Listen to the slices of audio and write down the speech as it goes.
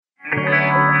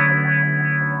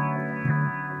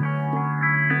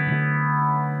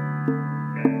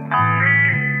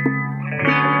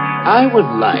I would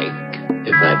like,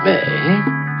 if I may,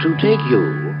 to take you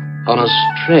on a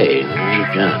strange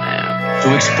journey.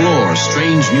 To explore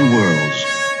strange new worlds,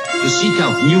 to seek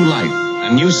out new life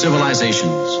and new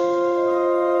civilizations,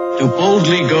 to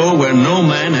boldly go where no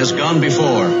man has gone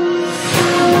before.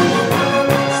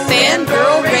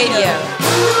 Fangirl Radio.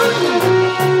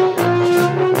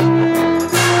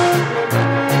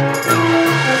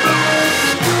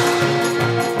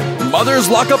 Mothers,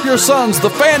 lock up your sons. The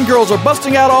fangirls are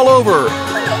busting out all over.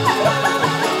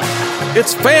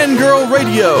 It's Fangirl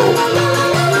Radio.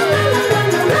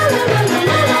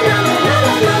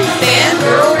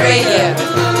 Fangirl Radio.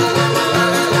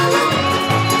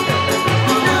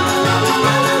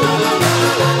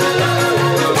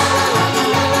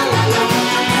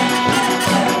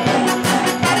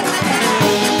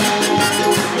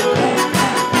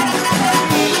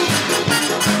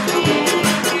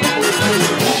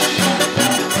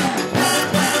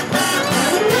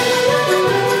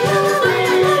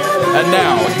 And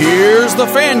now, here's the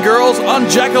Fangirls on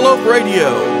Jackalope Radio.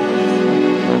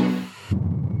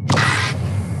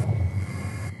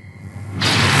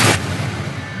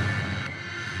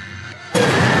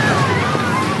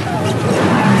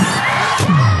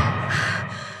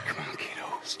 Come on, kiddo.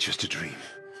 It's just a dream.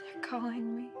 They're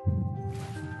calling me.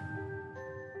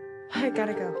 I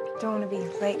gotta go. Don't want to be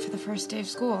late for the first day of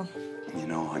school. You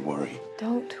know, I worry.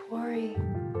 Don't worry.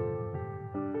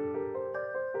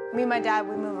 Me and my dad,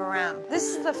 we move around.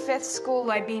 This is the 5th school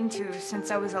I've been to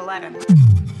since I was 11.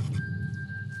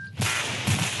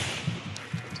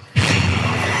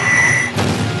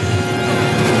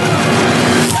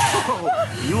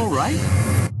 Oh, you all right?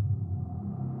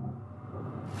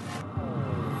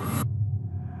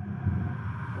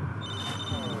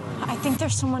 I think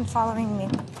there's someone following me.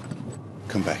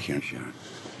 Come back here, Sharon.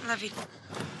 Love you.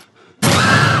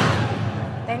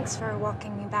 Thanks for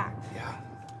walking me back. Yeah.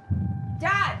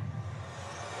 Dad!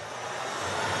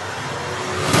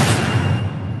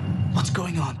 What's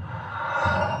going on?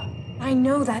 I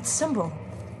know that symbol.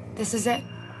 This is it.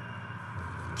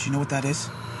 Do you know what that is?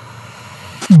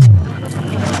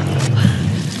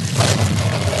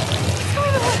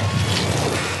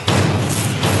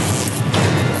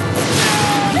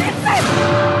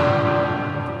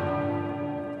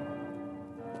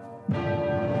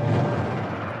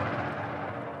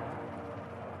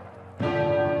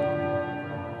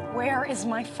 Where is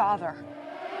my father?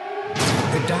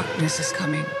 The darkness is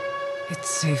coming. It's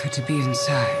safer to be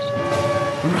inside.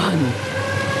 Run.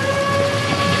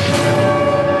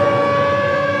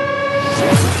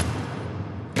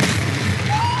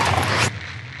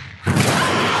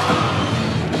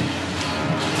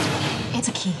 It's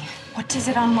a key. What does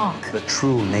it unlock? The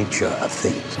true nature of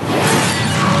things.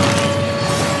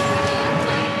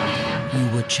 You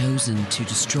were chosen to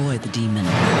destroy the demon.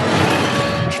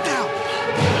 Get down!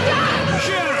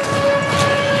 Sharon!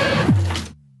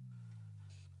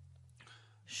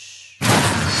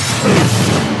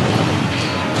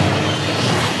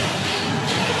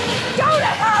 Go to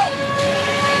hell!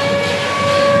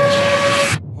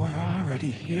 We're already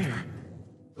here.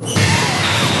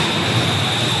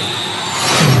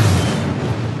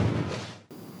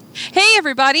 Hey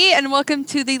everybody, and welcome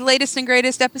to the latest and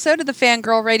greatest episode of the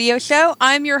Fangirl Radio Show.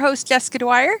 I'm your host, Jessica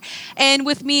Dwyer, and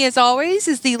with me, as always,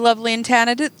 is the lovely and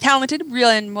talented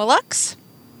Rian Mullux.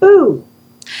 Boo!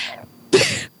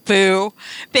 Boo.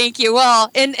 Thank you.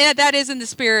 Well, and that is in the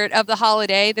spirit of the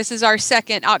holiday. This is our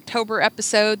second October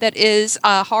episode that is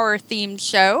a horror-themed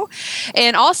show.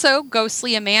 And also,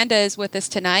 Ghostly Amanda is with us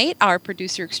tonight, our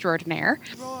producer extraordinaire.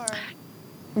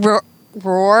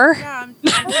 Roar? Yeah, I'm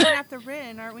going after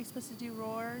Rin. Aren't we supposed to do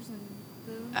roars and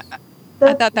boos?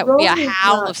 I thought that would be a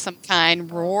howl of some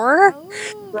kind. Roar?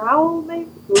 Growl, maybe?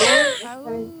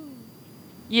 Oh.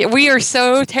 Yeah, we are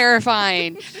so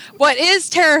terrifying. What is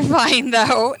terrifying,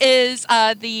 though, is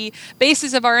the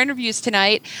basis of our interviews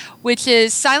tonight, which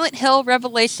is Silent Hill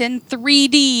Revelation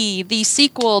 3D, the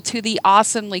sequel to the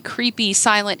awesomely creepy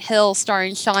Silent Hill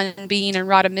starring Sean Bean and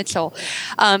Rhoda Mitchell.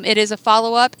 It is a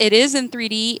follow-up. It is in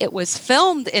 3D. It was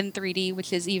filmed in 3D,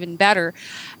 which is even better.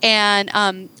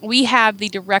 And we have the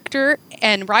director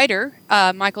and writer,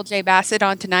 Michael J. Bassett,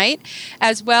 on tonight,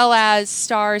 as well as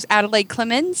stars Adelaide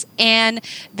Clemens and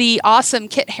the awesome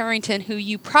Kit Harington, who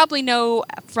you probably know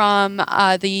from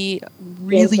the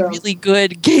really, really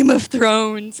good Game of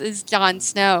Thrones, is Jon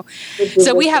Snow.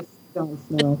 So we have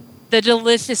the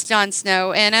delicious Jon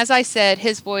Snow. And as I said,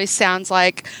 his voice sounds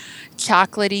like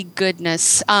chocolatey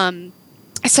goodness.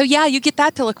 So yeah, you get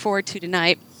that to look forward to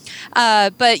tonight.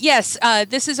 But yes,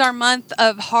 this is our month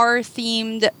of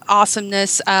horror-themed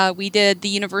awesomeness. We did the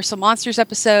Universal Monsters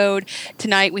episode.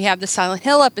 Tonight we have the Silent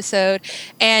Hill episode.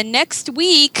 And next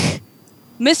week,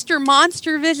 Mr.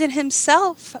 Monster Vision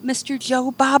himself, Mr. Joe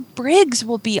Bob Briggs,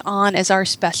 will be on as our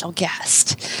special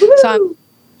guest. So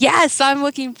I'm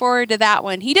looking forward to that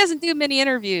one. He doesn't do many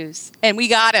interviews, and we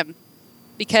got him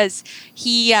because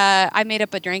I made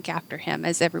up a drink after him,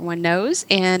 as everyone knows,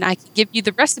 and I can give you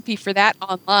the recipe for that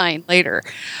online later.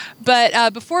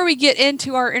 But before we get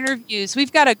into our interviews,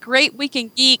 we've got a great Week in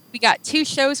Geek. We got 2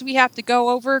 shows we have to go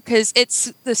over because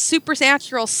it's the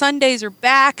Supernatural Sundays are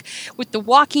back with The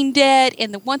Walking Dead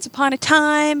and the Once Upon a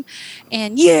Time,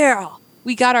 and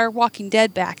we got our Walking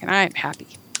Dead back, and I am happy.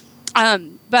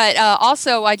 But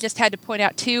also, I just had to point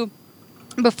out too,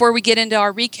 before we get into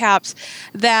our recaps,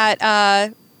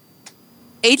 that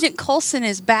Agent Coulson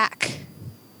is back.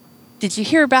 Did you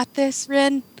hear about this,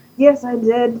 Ren? Yes, I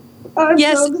did. I'm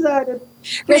so excited.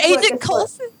 Agent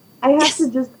Coulson. I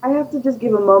have to just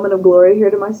give a moment of glory here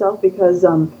to myself because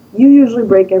you usually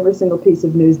break every single piece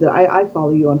of news that I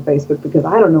follow you on Facebook because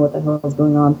I don't know what the hell is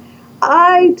going on.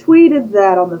 I tweeted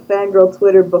that on the Fangirl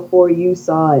Twitter before you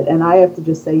saw it, and I have to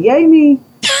just say, yay me.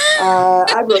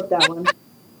 I broke that one.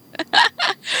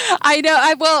 I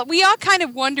know. Well, we all kind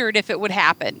of wondered if it would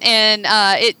happen, and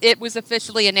it was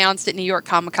officially announced at New York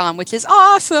Comic Con, which is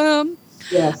awesome.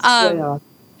 Yes.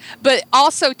 But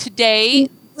also today,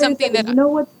 something that you know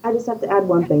what? I just have to add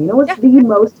one thing. You know what's the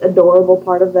most adorable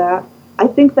part of that? I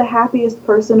think the happiest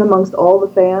person amongst all the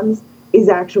fans is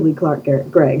actually Clark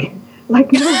Gregg.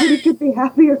 Like nobody could be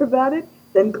happier about it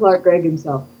than Clark Gregg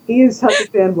himself. He is such a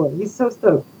fanboy. He's so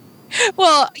stoked.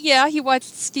 Well, yeah, he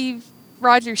watched Steve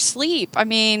Rogers sleep. I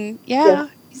mean,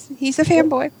 he's a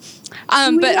fanboy.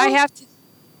 But I have to...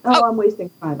 I'm wasting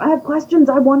time. I have questions.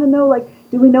 I want to know,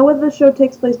 do we know whether the show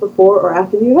takes place before or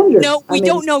after the Avengers? No, we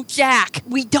don't know Jack.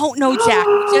 We don't know Jack.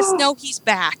 We just know he's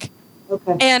back.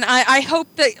 Okay. And I hope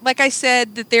that, like I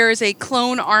said, that there is a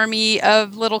clone army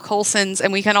of little Coulsons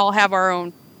and we can all have our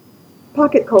own.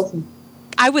 Pocket Coulson.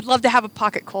 I would love to have a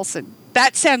Pocket Coulson.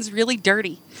 That sounds really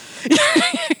dirty.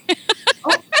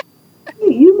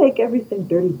 You make everything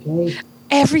dirty, Jay.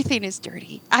 Everything is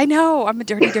dirty. I know. I'm a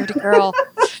dirty, dirty girl.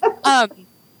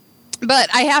 But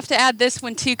I have to add this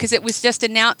one, too, because it was just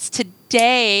announced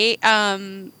today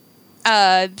that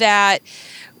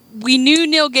we knew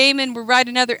Neil Gaiman would write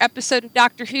another episode of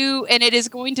Doctor Who, and it is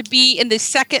going to be in the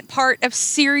second part of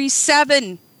Series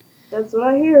 7. That's what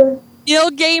I hear.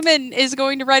 Neil Gaiman is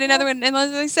going to write another one. And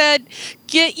as I said,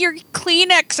 get your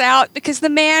Kleenex out because the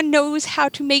man knows how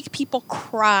to make people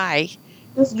cry.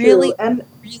 That's true. And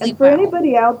for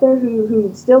anybody out there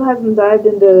who still hasn't dived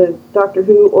into Doctor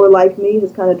Who or, like me,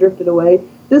 has kind of drifted away,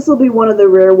 this will be one of the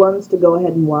rare ones to go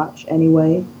ahead and watch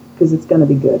anyway because it's going to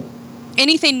be good.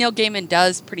 Anything Neil Gaiman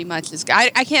does pretty much is...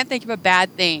 I can't think of a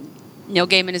bad thing Neil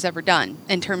Gaiman has ever done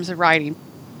in terms of writing.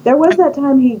 There was that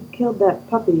time he killed that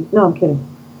puppy. No, I'm kidding.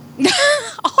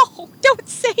 Oh, don't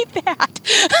say that.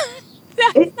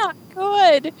 That's not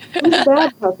good. It was a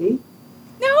bad puppy.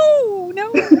 No.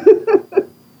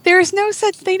 There's no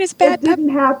such thing as bad puppy. It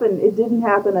didn't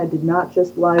happen. I did not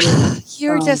just lie.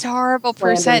 You're just a horrible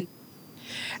person.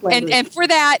 And for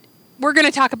that, we're going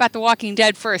to talk about The Walking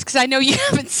Dead first, because I know you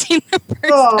haven't seen the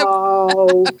first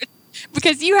episode.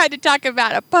 Because you had to talk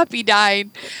about a puppy dying.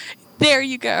 There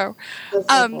you go. But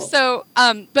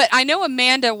I know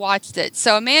Amanda watched it.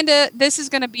 So Amanda, this is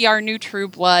going to be our new True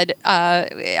Blood,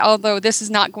 although this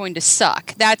is not going to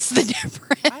suck. That's the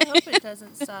difference. I hope it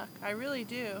doesn't suck. I really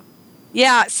do.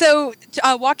 Yeah, so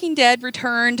Walking Dead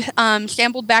returned,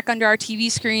 shambled back under our TV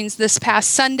screens this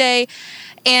past Sunday,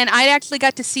 and I actually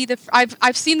got to see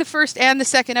I've seen the first and the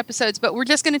second episodes, but we're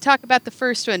just going to talk about the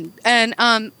first one. And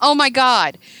oh my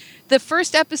God. The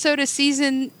first episode of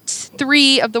season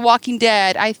 3 of The Walking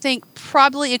Dead, I think,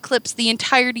 probably eclipsed the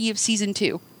entirety of season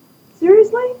 2.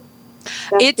 Seriously?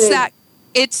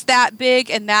 It's that big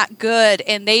and that good,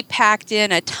 and they packed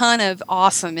in a ton of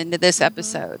awesome into this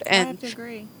episode. And I have to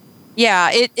agree.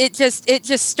 Yeah, it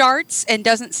just starts and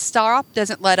doesn't stop,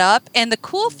 doesn't let up. And the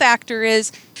cool factor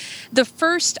is the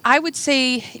first, I would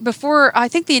say, I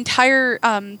think the entire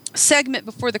segment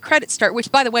before the credits start, which,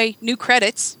 by the way, new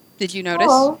credits. Did you notice?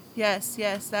 Oh. Yes,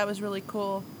 that was really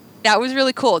cool. That was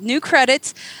really cool. New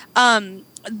credits.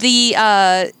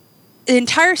 The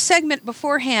entire segment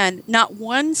beforehand, not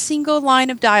one single line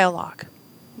of dialogue.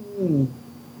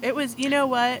 It was, you know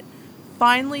what?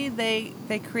 Finally,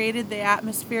 they created the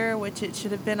atmosphere, which it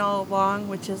should have been all along,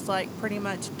 which is like pretty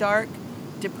much dark,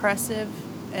 depressive,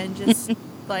 and just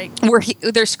like...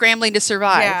 they're scrambling to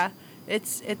survive. Yeah.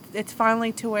 It's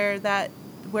finally to where that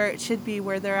where it should be,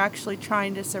 where they're actually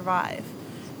trying to survive.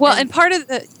 Well, and part of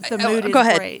the mood is go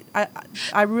ahead. great.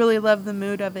 I really love the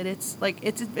mood of it. It's like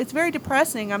it's very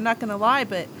depressing. I'm not going to lie,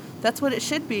 but that's what it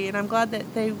should be, and I'm glad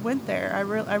that they went there. I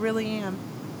really am.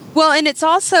 Well, and it's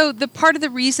also the part of the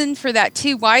reason for that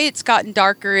too. Why it's gotten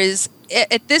darker is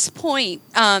at this point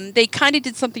they kind of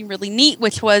did something really neat,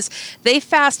 which was they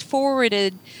fast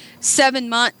forwarded 7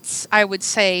 months, I would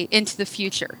say, into the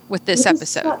future with this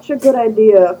episode. Is such a good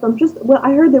idea.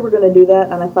 I heard they were going to do that,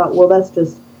 and I thought, well, that's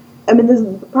just. I mean, there's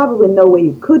probably no way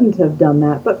you couldn't have done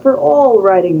that, but for all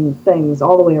writing things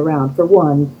all the way around, for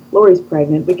one, Lori's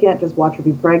pregnant. We can't just watch her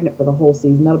be pregnant for the whole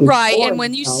season. That'll be right. boring And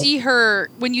when you see her,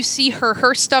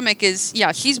 her stomach is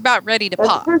she's about ready to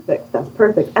pop. That's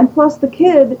perfect. And plus, the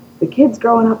kid's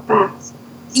growing up fast.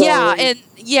 So,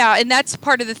 and that's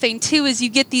part of the thing too. Is you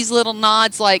get these little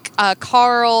nods like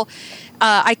Carl.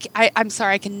 I'm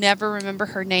sorry, I can never remember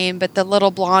her name, but the little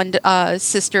blonde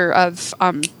sister of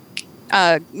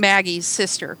Maggie's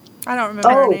sister. I don't remember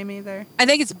her name either. I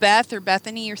think it's Beth or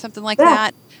Bethany or something like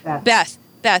that. Beth.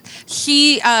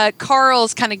 She,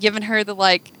 Carl's kind of giving her the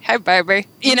like, hey baby,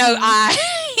 and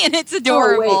it's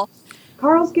adorable. Oh, wait.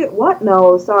 Carl's get what?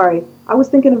 No, sorry. I was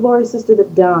thinking of Lori's sister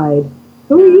that died.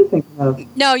 Who are you thinking of?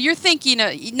 No, you're thinking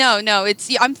of, no, it's,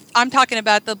 I'm talking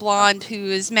about the blonde who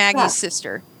is Maggie's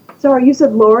sister. Sorry, you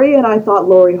said Lori, and I thought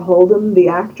Lori Holden, the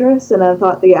actress, and I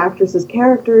thought the actress's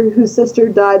character whose sister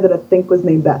died that I think was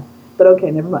named Beth. But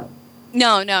okay, never mind.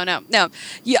 No.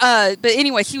 Yeah, but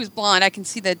anyway, she was blonde. I can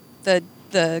see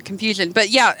the confusion.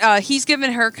 But yeah, he's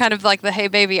given her kind of like the hey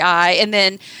baby eye. And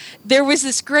then there was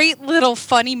this great little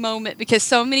funny moment because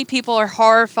so many people are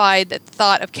horrified at the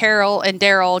thought of Carol and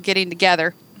Daryl getting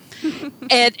together.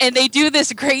 and they do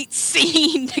this great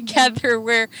scene together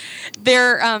where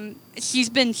they're she's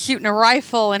been shooting a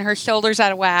rifle and her shoulder's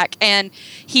out of whack, and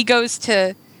she's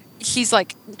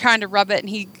like trying to rub it, and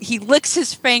he licks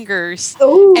his fingers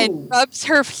and rubs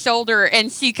her shoulder,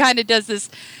 and she kind of does this,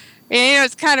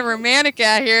 it's kind of romantic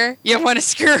out here. You want to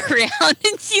screw around,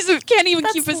 and she can't even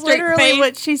keep a straight face. That's literally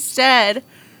what she said.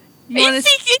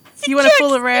 You want to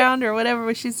fool around or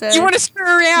whatever she said. You want to screw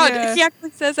around. Yeah. She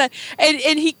actually says that,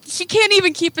 and she can't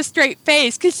even keep a straight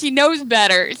face because she knows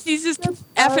better. She's just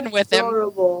effing with him.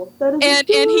 Adorable. That is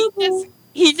and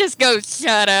he just goes,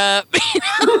 shut up.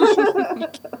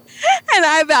 And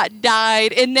I about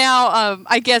died. And now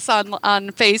I guess on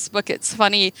Facebook it's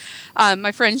funny.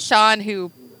 My friend Sean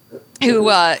who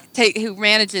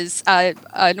manages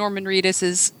Norman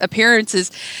Reedus's appearances,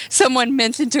 someone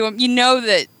mentioned to him,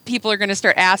 that people are going to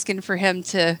start asking for him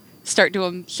to start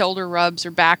doing shoulder rubs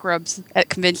or back rubs at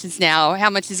conventions now. How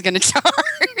much he's going to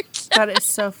charge? That is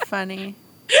so funny.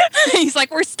 He's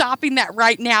like, we're stopping that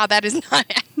right now. That is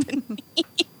not happening.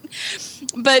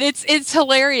 But it's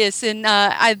hilarious, and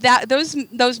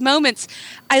those moments,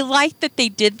 I like that they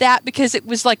did that because it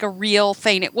was like a real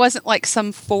thing. It wasn't like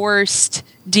some forced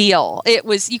deal. It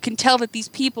was, you can tell that these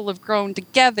people have grown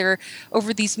together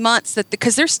over these months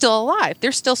because they're still alive,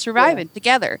 they're still surviving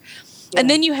together. Yeah. And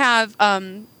then you have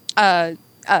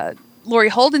Lori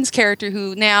Holden's character,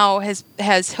 who now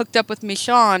has hooked up with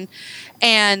Michonne,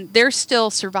 and they're still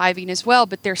surviving as well,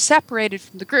 but they're separated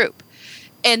from the group.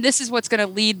 And this is what's going to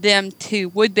lead them to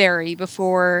Woodbury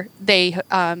before they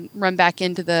run back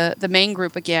into the main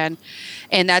group again.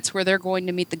 And that's where they're going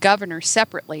to meet the governor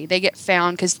separately. They get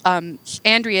found because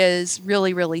Andrea is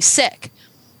really, really sick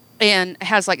and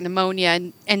has like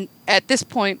pneumonia. And at this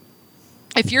point,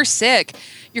 if you're sick,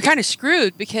 you're kind of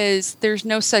screwed because there's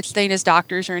no such thing as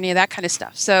doctors or any of that kind of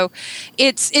stuff. So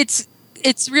it's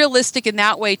realistic in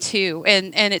that way too.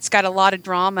 And it's got a lot of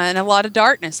drama and a lot of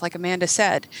darkness, like Amanda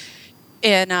said.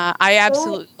 And I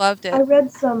absolutely loved it. I read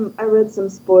some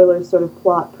spoilers, sort of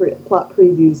plot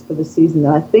previews for the season,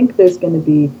 and I think there's going to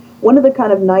be one of the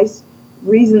kind of nice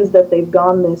reasons that they've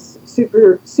gone this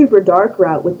super dark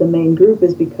route with the main group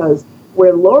is because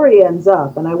where Lori ends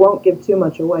up, and I won't give too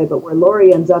much away, but where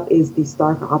Lori ends up is the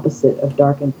stark opposite of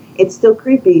Darken. It's still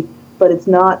creepy, but it's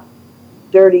not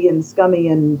dirty and scummy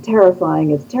and terrifying.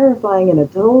 It's terrifying in a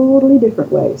totally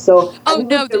different way. So I think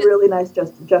there's a really nice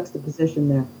juxtaposition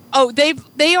there. Oh,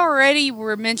 they already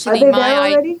were mentioning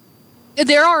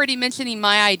They're already mentioning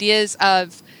my ideas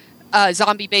of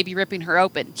zombie baby ripping her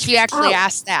open. She actually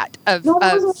asked that of. No,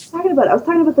 that's what I was talking about. I was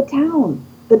talking about the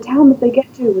town that they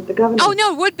get to with the governor. Oh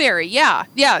no, Woodbury. Yeah.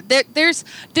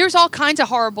 There's all kinds of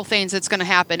horrible things that's going to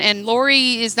happen, and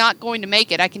Lori is not going to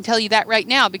make it. I can tell you that right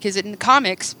now because in the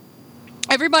comics,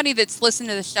 everybody that's listened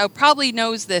to the show probably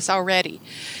knows this already,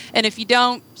 and if you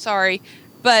don't, sorry,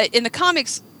 but in the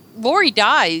comics, Lori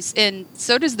dies, and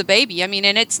so does the baby. I mean,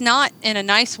 and it's not in a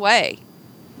nice way.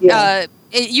 Yeah.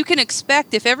 you can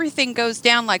expect, if everything goes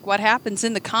down like what happens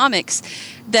in the comics,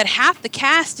 that half the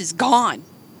cast is gone.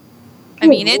 I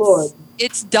mean,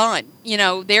 it's done. You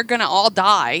know, they're going to all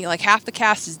die. Like, half the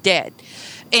cast is dead.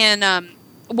 And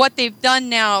what they've done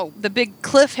now, the big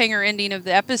cliffhanger ending of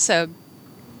the episode,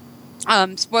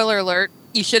 spoiler alert,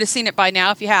 you should have seen it by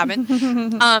now if you haven't,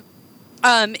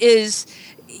 is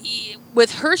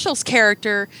with Herschel's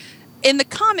character. In the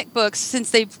comic books, since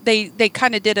they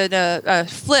kind of did a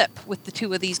flip with the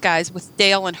two of these guys, with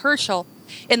Dale and Herschel,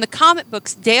 in the comic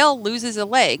books, Dale loses a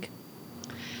leg,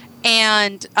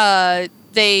 and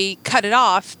they cut it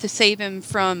off to save him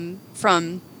from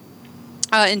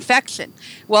infection.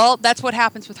 Well, that's what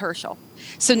happens with Herschel.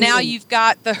 So now you've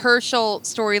got the Herschel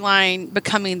storyline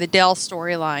becoming the Dale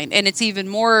storyline, and it's even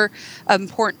more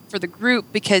important for the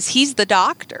group because he's the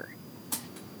doctor.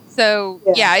 So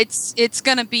yeah, it's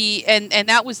going to be, and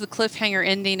that was the cliffhanger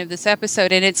ending of this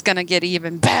episode, and it's going to get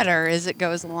even better as it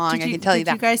goes along. I can tell you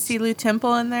that. Did you guys see Lou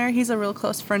Temple in there? He's a real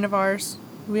close friend of ours.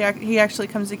 He actually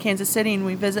comes to Kansas City, and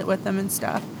we visit with him and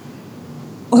stuff.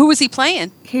 Who was he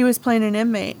playing? He was playing an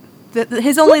inmate.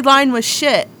 His only line was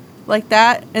shit, like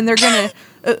that, and they're going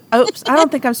to... oops, I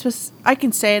don't think I'm supposed to... I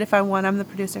can say it if I want. I'm the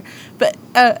producer. But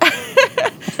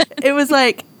it was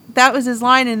like... That was his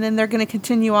line, and then they're going to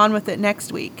continue on with it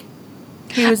next week.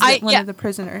 He was one of the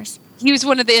prisoners. He was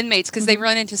one of the inmates, because they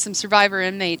run into some survivor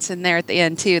inmates in there at the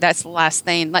end, too. That's the last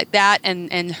thing. Like that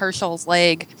and Herschel's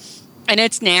leg. And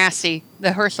it's nasty.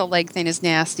 The Herschel leg thing is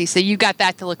nasty. So you got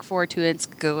that to look forward to. It's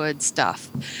good stuff.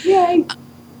 Yay.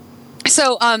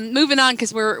 So moving on,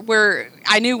 because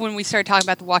I knew when we started talking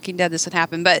about The Walking Dead this would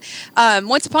happen, but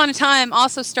Once Upon a Time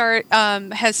also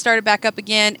has started back up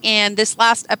again, and this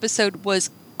last episode was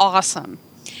awesome.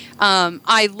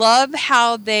 I love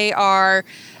how they are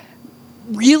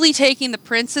really taking the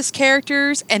princess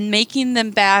characters and making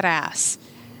them badass.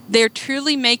 They're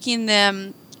truly making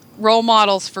them role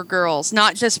models for girls,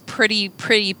 not just pretty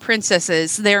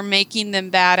princesses. They're making them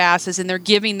badasses, and they're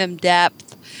giving them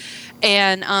depth.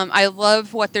 And I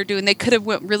love what they're doing. They could have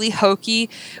went really hokey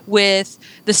with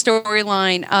the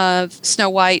storyline of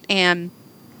Snow White and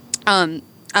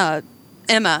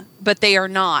Emma, but they are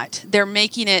not. They're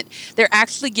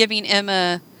actually giving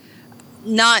Emma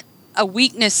not a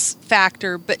weakness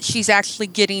factor, but she's actually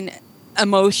getting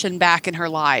emotion back in her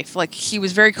life. Like, she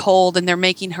was very cold, and they're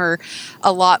making her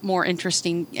a lot more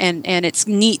interesting, and it's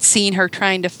neat seeing her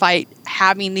trying to fight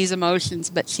having these emotions,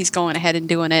 but she's going ahead and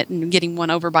doing it and getting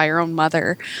won over by her own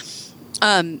mother.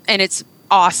 And it's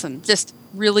awesome. Just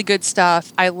really good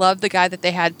stuff. I love the guy that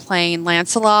they had playing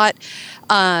Lancelot.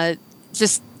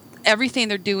 Just everything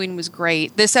they're doing was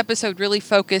great. This episode really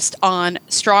focused on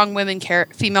strong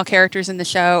female characters in the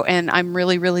show, and I'm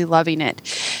really, really loving it.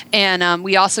 And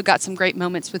we also got some great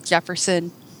moments with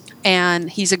Jefferson,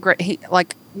 and he's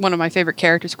like one of my favorite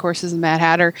characters, of course, is the Mad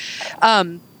Hatter.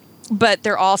 But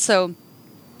they're also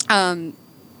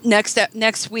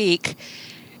next week.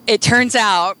 It turns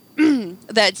out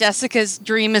that Jessica's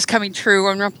dream is coming true,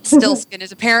 and Rumpelstiltskin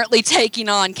is apparently taking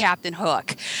on Captain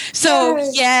Hook. So,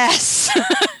 yes.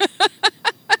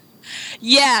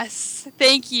 Yes,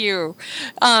 thank you.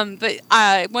 But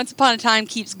Once Upon a Time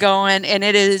keeps going, and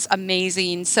it is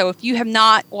amazing. So if you have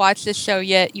not watched this show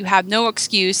yet, you have no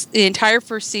excuse. The entire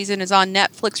first season is on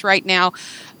Netflix right now.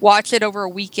 Watch it over a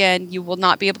weekend. You will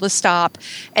not be able to stop.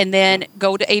 And then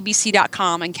go to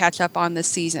abc.com and catch up on this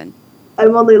season.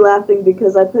 I'm only laughing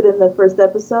because I put in the first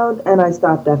episode and I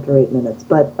stopped after 8 minutes.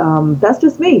 But that's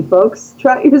just me, folks.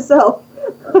 Try it yourself.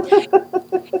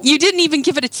 You didn't even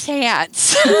give it a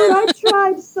chance. Dude, I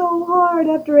tried so hard.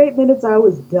 After 8 minutes, I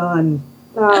was done.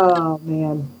 Oh,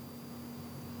 man.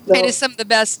 So, it is some of the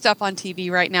best stuff on TV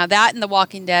right now. That and The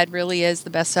Walking Dead really is the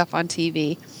best stuff on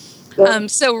TV.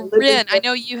 So, Rin, I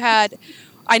know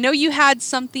you had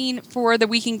something for the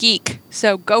Week in Geek.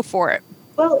 So go for it.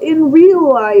 Well, in real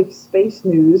life space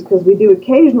news, because we do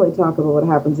occasionally talk about what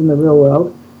happens in the real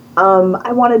world,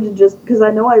 I wanted to just, because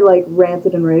I know I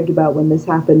ranted and raved about when this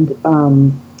happened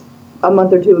a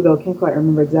month or two ago, can't quite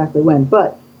remember exactly when,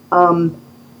 but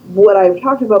what I've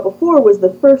talked about before was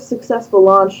the first successful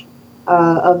launch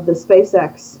of the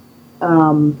SpaceX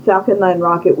Falcon 9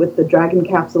 rocket with the Dragon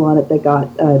capsule on it that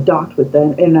got docked with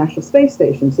the International Space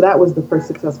Station. So that was the first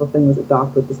successful thing, was it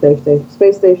docked with the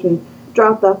space station,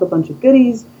 dropped off a bunch of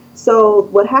goodies. So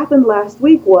what happened last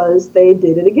week was they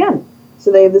did it again.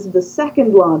 So this is the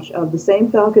second launch of the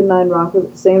same Falcon 9 rocket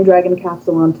with the same Dragon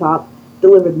capsule on top,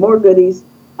 delivered more goodies,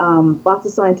 lots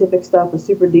of scientific stuff, a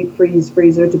super deep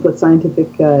freezer to put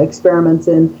scientific experiments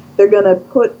in. They're going to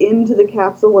put into the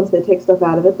capsule, once they take stuff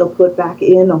out of it, they'll put back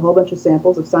in a whole bunch of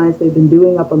samples of science they've been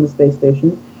doing up on the space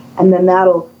station, and then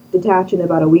that'll detach in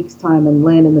about a week's time and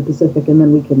land in the Pacific, and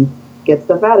then we can get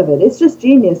stuff out of it. It's just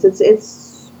genius.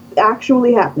 It's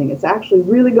actually happening. It's actually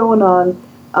really going on.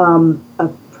 A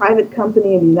private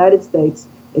company in the United States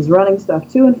is running stuff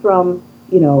to and from,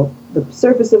 the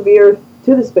surface of the Earth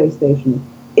to the space station.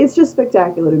 It's just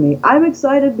spectacular to me. I'm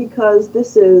excited because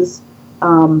this is,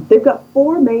 they've got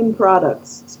 4 main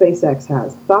products SpaceX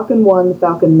has. Falcon 1, the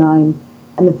Falcon 9,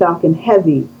 and the Falcon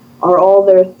Heavy are all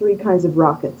their 3 kinds of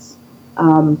rockets.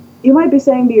 You might be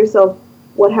saying to yourself,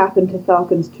 what happened to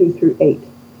Falcons 2 through 8?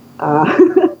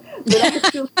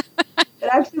 But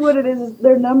actually what it is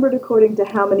they're numbered according to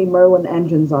how many Merlin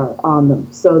engines are on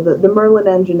them. So the Merlin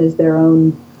engine is their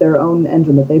own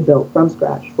engine that they built from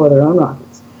scratch for their own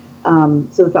rockets.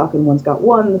 So the Falcon 1's got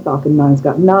 1, the Falcon 9's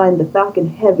got 9, the Falcon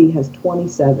Heavy has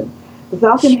 27. The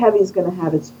Falcon Heavy is going to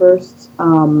have its first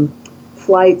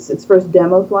flights, its first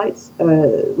demo flights,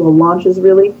 launches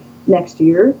really, next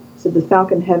year. So the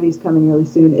Falcon Heavy is coming really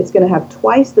soon. It's going to have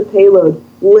twice the payload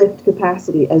lift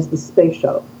capacity as the Space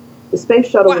Shuttle. The Space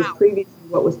Shuttle was previously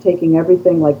what was taking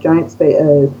everything like giant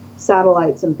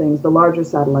satellites and things, the larger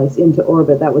satellites, into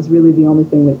orbit. That was really the only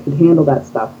thing that could handle that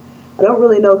stuff. I don't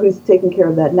really know who's taking care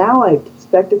of that now. I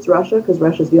suspect it's Russia, because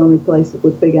Russia's the only place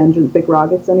with big engines, big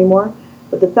rockets anymore.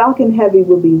 But the Falcon Heavy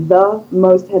will be the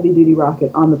most heavy-duty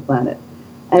rocket on the planet.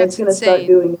 And it's going to start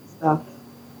doing stuff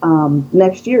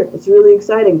next year. It's really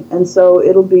exciting. And so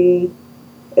it'll be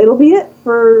it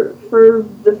for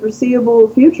the foreseeable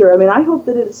future. I mean, I hope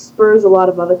that it spurs a lot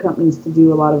of other companies to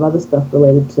do a lot of other stuff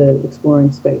related to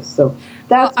exploring space. So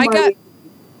that's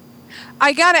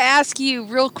I got to ask you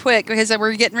real quick, because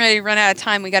we're getting ready to run out of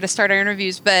time. We got to start our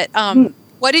interviews. But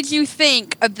what did you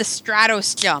think of the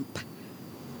Stratos jump?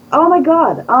 Oh my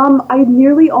God! I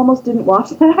nearly almost didn't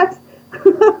watch that.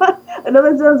 I know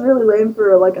that sounds really lame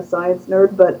for like a science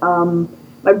nerd, but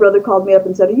my brother called me up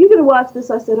and said, "Are you going to watch this?"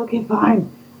 I said, "Okay, fine."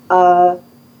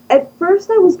 At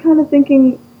first, I was kind of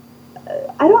thinking,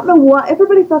 I don't know why.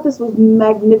 Everybody thought this was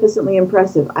magnificently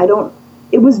impressive.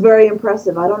 It was very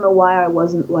impressive. I don't know why I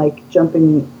wasn't like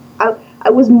jumping. I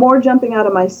was more jumping out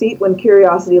of my seat when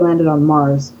Curiosity landed on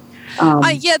Mars.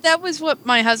 Yeah, that was what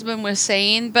my husband was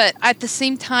saying. But at the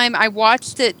same time, I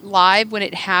watched it live when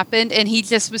it happened, and he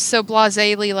just was so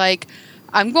blasely like,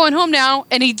 "I'm going home now,"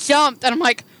 and he jumped, and I'm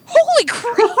like, "Holy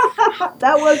crap!"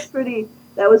 That was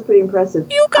pretty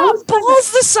impressive. You got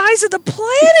balls the size of the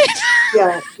planet.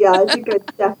 Yeah, I think I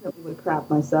definitely would crap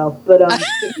myself. But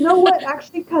you know what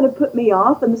actually kind of put me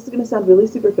off, and this is going to sound really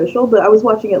superficial, but I was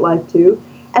watching it live too,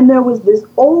 and there was this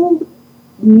old,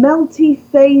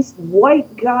 melty-faced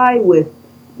white guy with,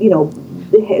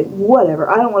 whatever.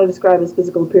 I don't want to describe his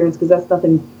physical appearance because that's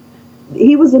nothing.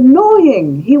 He was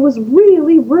annoying. He was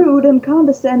really rude and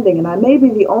condescending, and I may be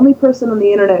the only person on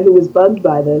the internet who was bugged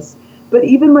by this. But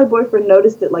even my boyfriend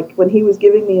noticed it, like, when he was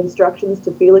giving the instructions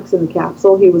to Felix in the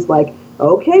capsule, he was like,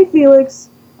 "Okay, Felix."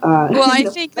 I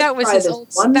think that was his old.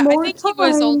 I think he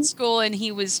was old school, and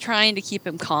he was trying to keep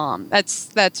him calm.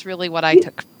 That's really what I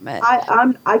took from it.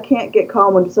 I can't get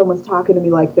calm when someone's talking to me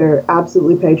like they're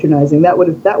absolutely patronizing. That would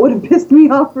have pissed me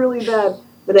off really bad.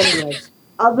 But anyway,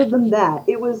 other than that,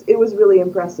 it was really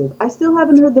impressive. I still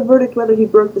haven't heard the verdict whether he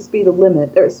broke the speed of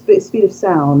limit or speed of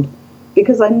sound.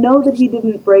 Because I know that he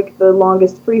didn't break the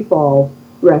longest free fall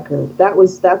record. That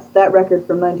record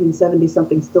from 1970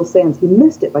 something still stands. He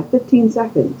missed it by 15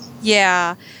 seconds.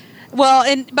 Yeah. Well,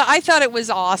 but I thought it was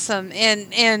awesome,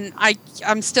 and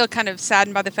I'm still kind of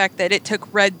saddened by the fact that it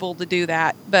took Red Bull to do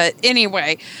that. But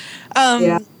anyway,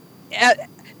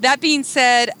 that being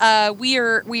said, we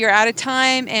are out of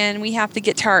time, and we have to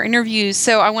get to our interviews.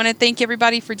 So I want to thank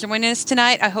everybody for joining us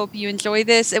tonight. I hope you enjoy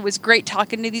this. It was great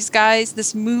talking to these guys.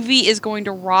 This movie is going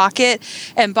to rock it.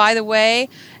 And by the way,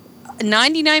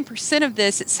 99% of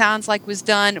this, it sounds like, was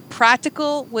done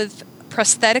practical with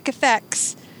prosthetic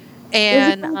effects.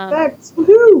 And effects.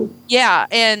 Woohoo! Yeah,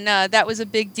 and that was a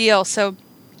big deal. So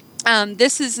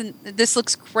this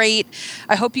looks great.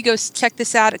 I hope you go check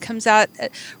this out. It comes out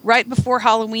right before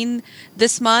Halloween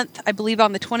this month, I believe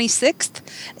on the 26th.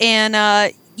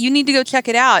 And you need to go check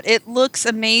it out. It looks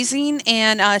amazing.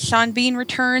 And Sean Bean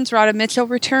returns. Rhoda Mitchell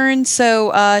returns.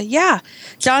 So,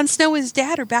 Jon Snow and his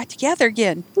dad are back together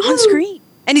again on screen.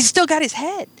 And he's still got his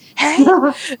head. Hey.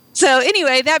 So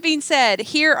anyway, that being said,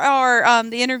 here are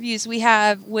the interviews we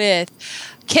have with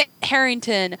Kit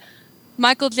Harington,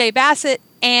 Michael J. Bassett,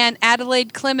 and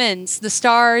Adelaide Clemens, the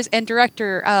stars and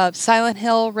director of Silent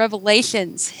Hill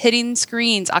Revelations, hitting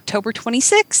screens October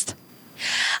 26th.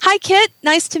 Hi, Kit.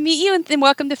 Nice to meet you, and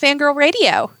welcome to Fangirl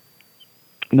Radio.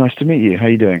 Nice to meet you. How are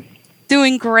you doing?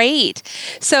 Doing great.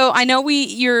 So I know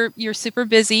you're super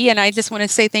busy, and I just want to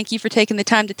say thank you for taking the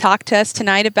time to talk to us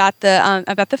tonight about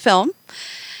the film.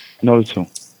 Not at all.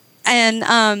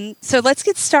 And so let's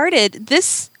get started.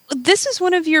 This is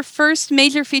one of your first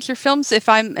major feature films, if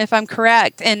I'm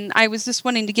correct. And I was just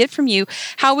wanting to get from you,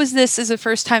 how was this as a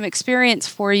first time experience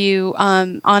for you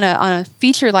on a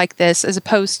feature like this, as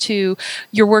opposed to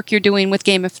your work you're doing with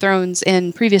Game of Thrones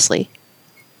and previously?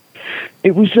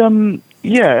 It was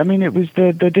it was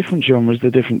the different genres, the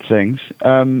different things.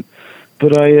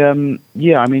 But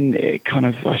it kind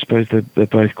of, I suppose they're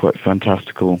both quite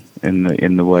fantastical in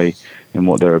the way, in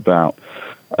what they're about.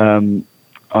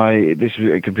 This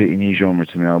was a completely new genre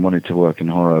to me. I wanted to work in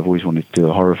horror. I've always wanted to do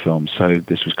a horror film, so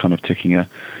this was kind of ticking a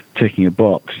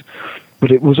box.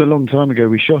 But it was a long time ago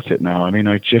we shot it now. I mean,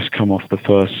 I'd just come off the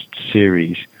first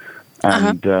series,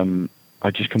 and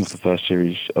I'd just come off the first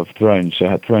series of Thrones,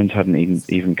 so Thrones hadn't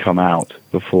even come out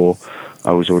before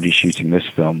I was already shooting this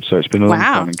film. So it's been a long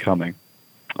time in coming.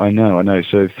 I know.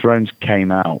 So Thrones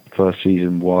came out first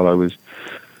season while I was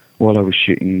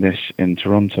shooting this in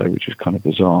Toronto, which was kind of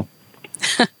bizarre.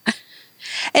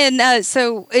 And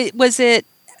so it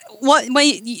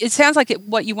sounds like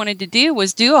what you wanted to do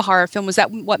was do a horror film. Was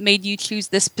that what made you choose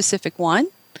this specific one?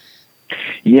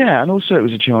 Yeah, and also it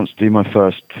was a chance to do my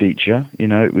first feature. You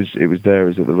know, it was there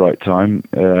at the right time.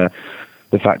 The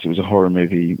fact it was a horror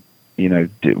movie, you know,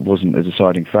 it wasn't a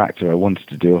deciding factor. I wanted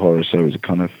to do a horror, so it was a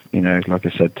kind of, you know, like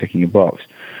I said, ticking a box.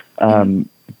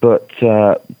 But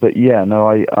yeah, no,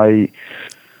 I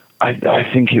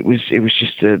think it was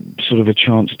just a sort of a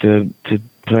chance to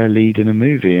play a lead in a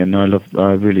movie, and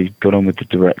I really got on with the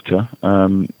director,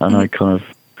 and I kind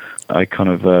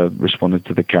of responded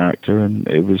to the character, and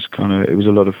it was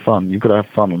a lot of fun. You've got to have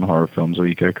fun on horror films, or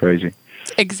you go crazy.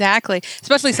 Exactly,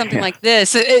 especially something like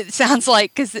this. It sounds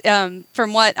like, because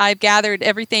from what I've gathered,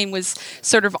 everything was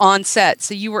sort of on set,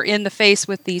 so you were in the face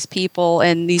with these people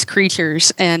and these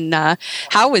creatures. And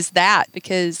how was that?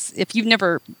 Because if you've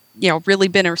never, you know, really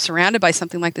been surrounded by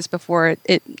something like this before,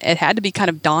 it had to be kind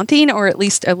of daunting, or at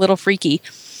least a little freaky.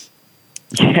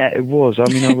 Yeah, it was. I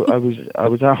mean, I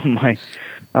was out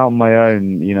on my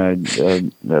own, you know,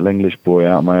 little English boy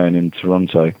out on my own in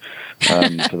Toronto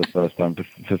for the first time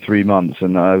for 3 months,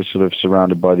 and I was sort of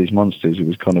surrounded by these monsters. It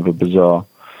was kind of a bizarre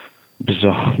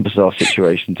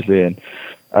situation to be in.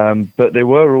 But they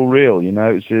were all real, you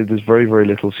know. There's very, very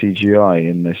little CGI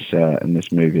in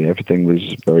this movie. Everything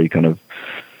was very kind of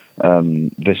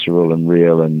visceral and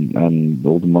real, and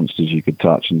all the monsters you could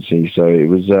touch and see. So it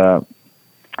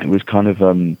was kind of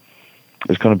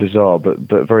bizarre, but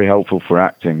very helpful for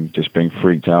acting, just being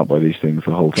freaked out by these things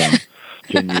the whole time.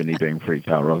 Genuinely being freaked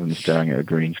out rather than staring at a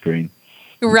green screen.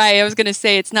 Right, I was going to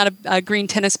say, it's not a green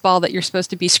tennis ball that you're supposed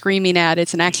to be screaming at.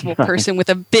 It's an actual person with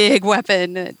a big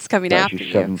weapon that's coming after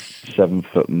you. 7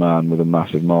 foot man with a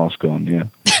massive mask on, yeah.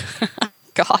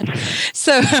 God.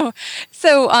 So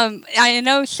I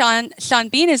know Sean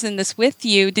Bean is in this with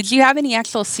you. Did you have any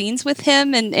actual scenes with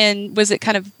him? And was it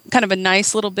kind of a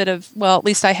nice little bit of, well, at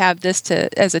least I have this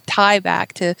as a tie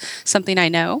back to something I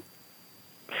know?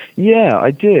 Yeah,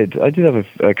 I did. I did have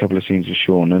a couple of scenes with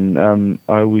Sean, and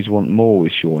I always want more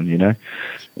with Sean, you know?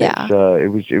 Yeah. It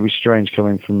was strange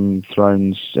coming from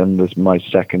Thrones, and this my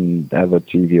second ever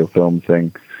TV or film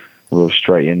thing. We'll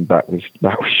straight in back with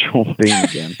Sean Bean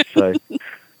again. So,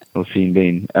 or Sean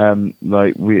Bean.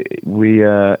 Like we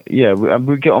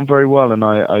get on very well, and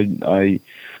I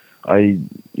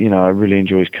you know, I really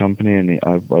enjoy his company, and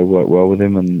I work well with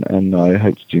him, and I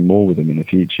hope to do more with him in the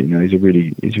future. You know, he's a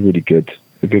really good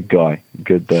guy, a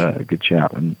good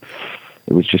chap, and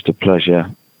it was just a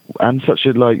pleasure, and such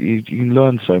a you can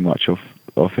learn so much of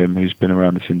him, who's been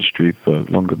around this industry for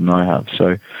longer than I have.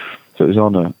 So it was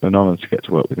an honor to get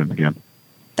to work with him again.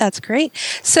 That's great.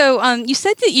 So you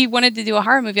said that you wanted to do a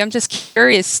horror movie. I'm just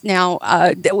curious now,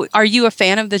 are you a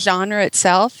fan of the genre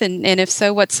itself? And if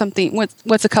so, what's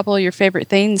a couple of your favorite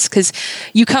things? Because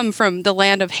you come from the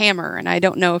land of Hammer, and I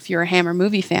don't know if you're a Hammer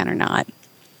movie fan or not.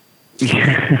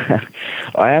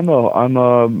 I'm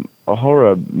a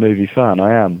horror movie fan.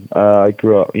 I am. I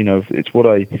grew up, you know, it's what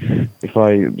if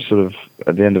I sort of,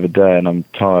 at the end of the day and I'm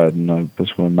tired and I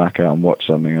just want to mac out and watch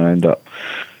something, I end up,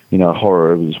 you know,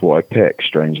 horror is what I pick,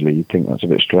 strangely. You'd think that's a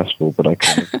bit stressful, but I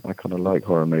kind of like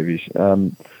horror movies.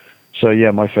 So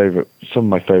yeah, some of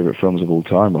my favorite films of all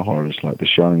time are horrors, like The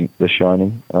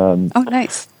Shining. Oh,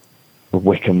 nice. The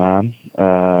Wicker Man.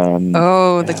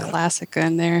 The classic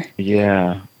in there.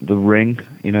 Yeah, The Ring.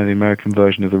 You know, the American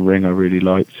version of The Ring I really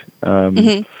liked.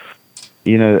 You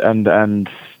know, and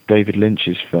David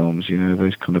Lynch's films. You know,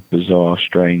 those kind of bizarre,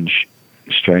 strange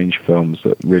films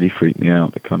that really freak me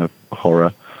out. The kind of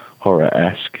horror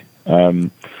horror-esque.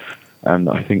 And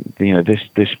I think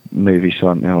this movie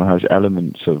Silent Hill has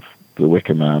elements of The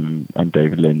Wicker Man and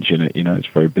David Lynch in it. It's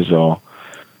a very bizarre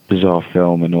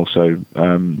film, and also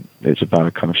it's about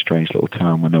a kind of strange little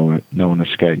town where no one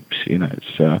escapes.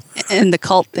 It's and the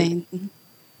cult thing.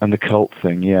 And the cult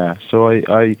thing, yeah. So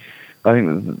I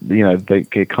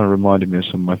think it kind of reminded me of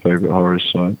some of my favorite horrors.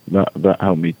 So that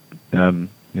helped me in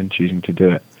choosing to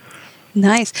do it.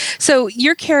 Nice. So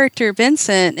your character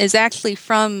Vincent is actually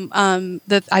from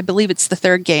I believe it's the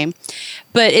third game,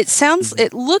 but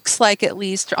it looks like, at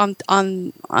least on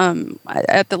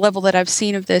at the level that I've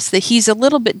seen of this, that he's a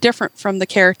little bit different from the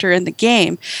character in the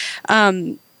game.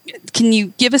 Can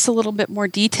you give us a little bit more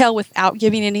detail without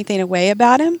giving anything away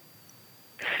about him?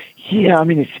 Yeah, I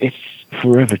mean it's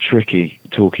forever tricky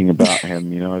talking about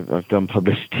him. I've done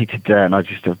publicity today, and I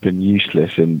just have been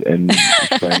useless in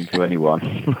explaining to anyone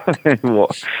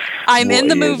what I'm in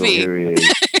the he is movie. or who he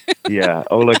is. Yeah,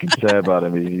 all I can say about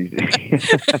him is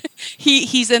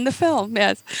he's in the film,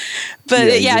 yes.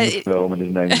 But he's in the film, and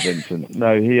his name's Vincent.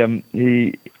 No,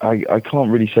 I can't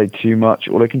really say too much.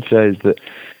 All I can say is that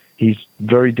he's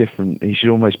very different. He should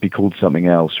almost be called something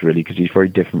else, really, because he's very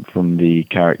different from the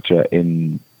character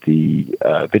in the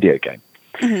video game.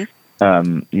 Mm-hmm.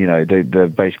 They're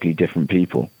basically different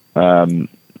people. So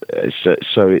it's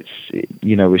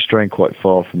we're straying quite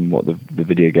far from what the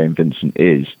video game Vincent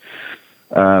is.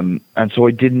 And so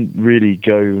I didn't really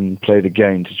go and play the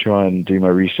game to try and do my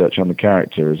research on the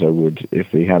character as I would if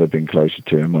he had been closer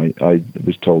to him. I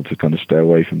was told to kind of stay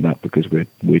away from that because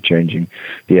we're changing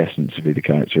the essence of who the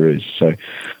character is. So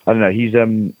I don't know. He's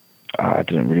I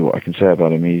don't know really what I can say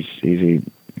about him. He's a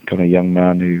kind of young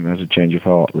man who has a change of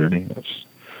heart. Really,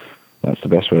 that's the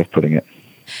best way of putting it.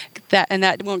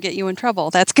 That won't get you in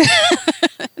trouble. That's good.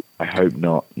 I hope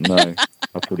not. No, I've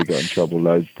probably got in trouble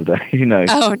loads today. Who knows?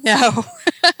 Oh no.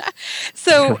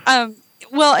 So,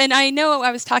 well, and I know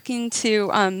I was talking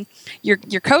to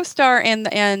your co-star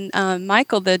and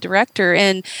Michael, the director,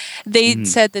 and they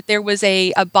said that there was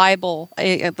a Bible,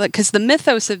 because the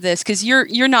mythos of this, because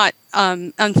you're not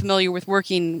unfamiliar with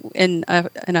working in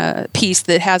a piece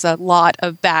that has a lot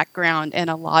of background and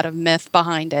a lot of myth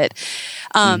behind it.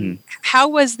 How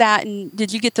was that, and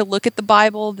did you get to look at the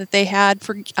Bible that they had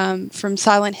from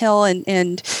Silent Hill,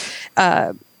 and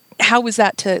how was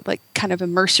that to kind of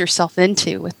immerse yourself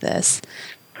into with this?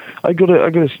 I got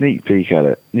a sneak peek at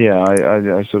it. Yeah,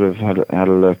 I sort of had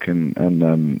a look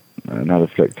and had a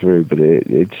flick through, but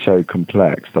it's so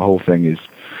complex. The whole thing is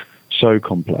so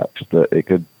complex that it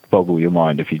could boggle your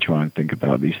mind if you try and think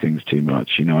about these things too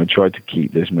much. I tried to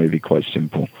keep this movie quite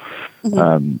simple.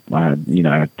 Mm-hmm. I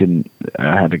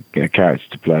had a character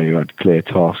to play who had clear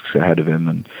tasks ahead of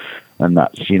him, and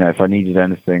that's if I needed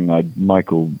anything,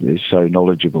 Michael is so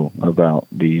knowledgeable about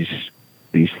these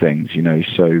things.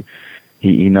 So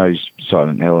he knows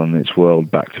Silent Hill and its world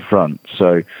back to front.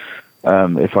 So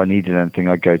if I needed anything,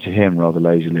 I'd go to him rather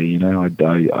lazily.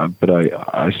 But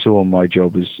I saw my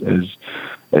job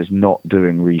as not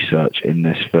doing research in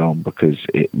this film because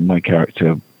my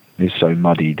character is so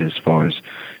muddied as far as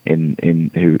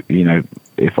in who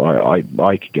if I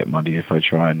could get muddied if I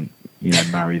try and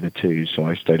marry the two. So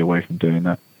I stayed away from doing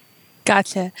that.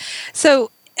 Gotcha.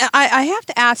 So I have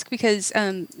to ask because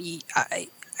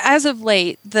as of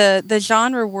late, the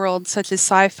genre world, such as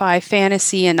sci-fi,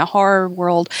 fantasy, and the horror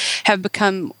world, have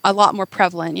become a lot more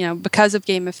prevalent, because of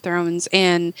Game of Thrones,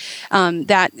 and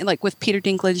that, with Peter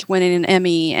Dinklage winning an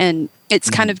Emmy, and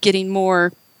it's kind of getting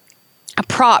more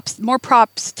props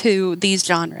to these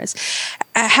genres.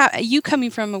 You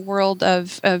coming from a world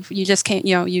of you just can't,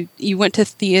 you went to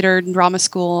theater and drama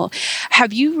school,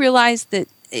 have you realized that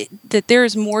there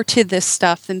is more to this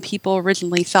stuff than people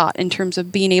originally thought in terms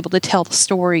of being able to tell the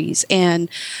stories and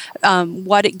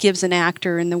what it gives an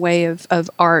actor in the way of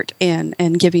art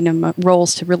and giving them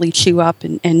roles to really chew up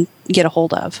and get a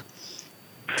hold of?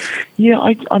 Yeah,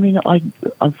 I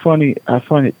find it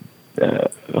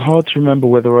hard to remember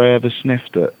whether I ever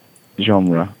sniffed at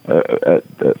genre, at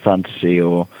fantasy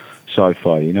or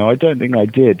sci-fi. I don't think I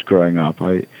did growing up.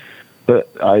 But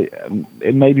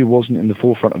it maybe wasn't in the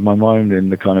forefront of my mind in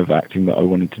the kind of acting that I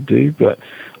wanted to do, but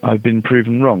I've been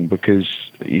proven wrong because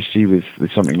you see with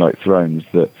something like Thrones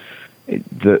that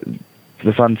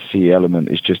the fantasy element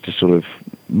is just a sort of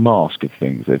mask of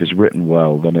things. If it's written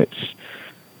well, then it's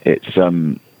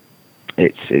still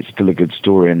a good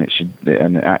story, and it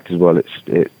acts as well. It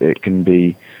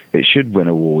should win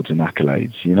awards and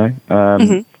accolades,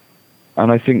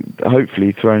 And I think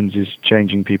hopefully Thrones is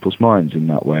changing people's minds in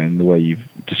that way, in the way you've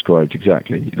described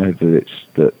exactly.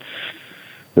 That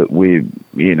that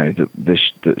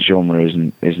genre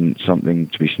isn't something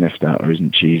to be sniffed at or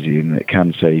isn't cheesy, and it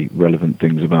can say relevant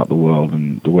things about the world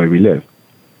and the way we live.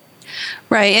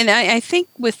 Right, and I think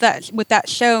with that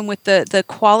show and with the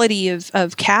quality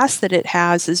of cast that it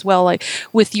has as well, like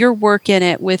with your work in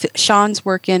it, with Sean's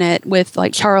work in it, with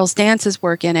like Charles Dance's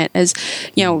work in it, as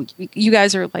you know, you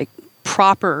guys are like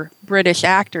proper British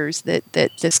actors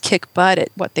that just kick butt at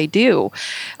what they do.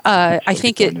 I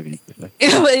think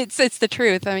it's the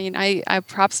truth. I mean, I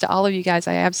props to all of you guys.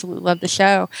 I absolutely love the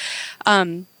show.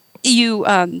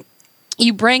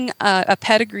 You bring a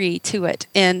pedigree to it,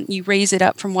 and you raise it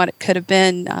up from what it could have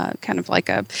been, kind of like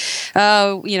a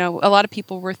lot of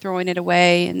people were throwing it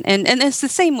away, and it's the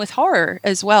same with horror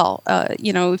as well.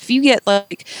 If you get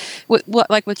like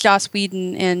with Joss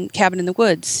Whedon and Cabin in the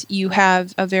Woods, you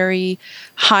have a very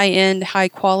high-end,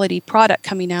 high-quality product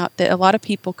coming out that a lot of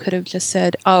people could have just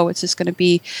said, oh, it's just going to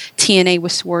be TNA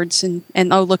with swords, and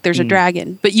oh, look, there's a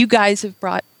dragon. But you guys have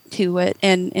brought to it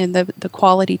and the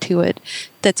quality to it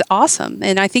that's awesome,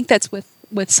 and I think that's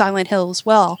with Silent Hill as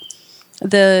well.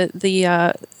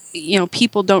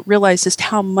 People don't realize just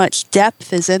how much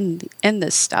depth is in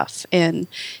this stuff, and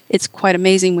it's quite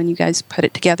amazing when you guys put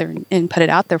it together and put it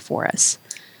out there for us.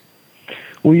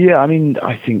 Well, yeah, I mean,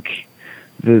 I think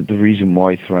the reason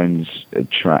why Thrones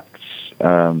attracts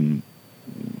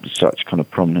such kind of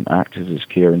prominent actors as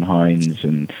Kieran Hines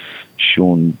and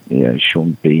Sean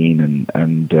Bean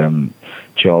and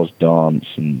Charles Dance,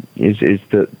 and is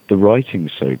that the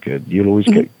writing's so good. You'll always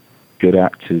get good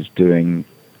actors doing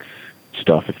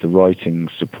stuff if the writing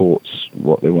supports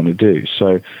what they want to do.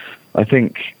 So I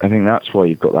think that's why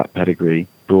you've got that pedigree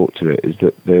brought to it, is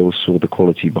that they all saw the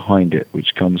quality behind it,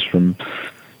 which comes from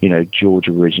George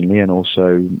originally, and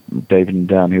also David and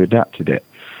Dan, who adapted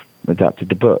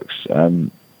the books.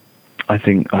 I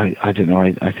think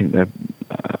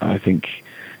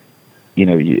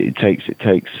it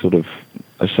takes sort of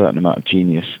a certain amount of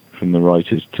genius from the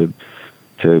writers to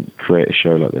create a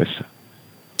show like this.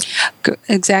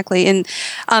 Exactly, and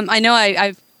I know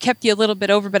I've kept you a little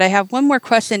bit over, but I have one more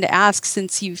question to ask.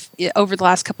 Since over the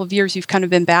last couple of years, you've kind of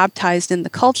been baptized in the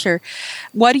culture.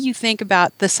 What do you think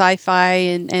about the sci-fi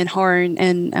and horror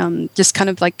and just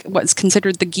kind of like what's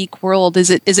considered the geek world? Is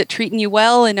it treating you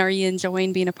well, and are you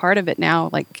enjoying being a part of it now?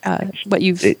 Like what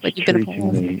you've been a part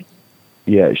of?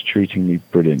 Yeah, it's treating me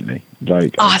brilliantly.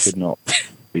 Like awesome.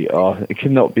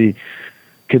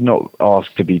 Could not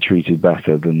ask to be treated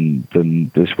better than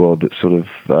this world that sort of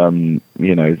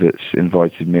that's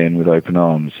invited me in with open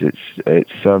arms.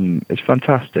 It's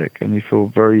fantastic, and you feel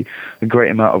a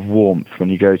great amount of warmth when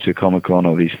you go to Comic-Con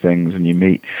or these things and you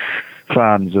meet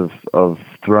fans of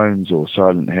Thrones or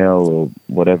Silent Hill or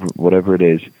whatever it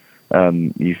is.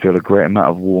 You feel a great amount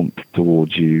of warmth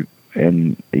towards you,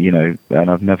 and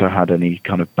I've never had any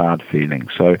kind of bad feeling.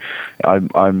 So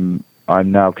I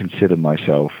now consider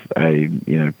myself a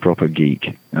proper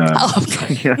geek. Yay!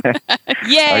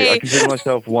 I consider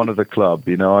myself one of the club.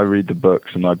 I read the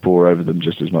books and I pore over them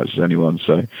just as much as anyone.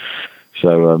 So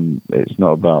it's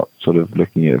not about sort of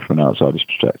looking at it from an outsider's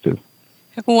perspective.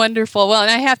 Wonderful. Well,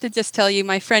 and I have to just tell you,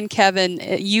 my friend Kevin,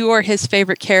 you are his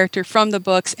favorite character from the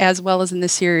books as well as in the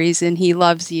series, and he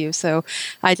loves you. So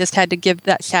I just had to give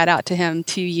that shout out to him,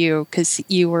 to you, because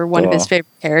you were one of his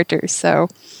favorite characters. So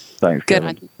thanks, good Kevin.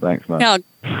 on you. Thanks, man. No,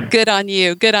 good on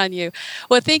you. Good on you.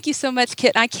 Well, thank you so much,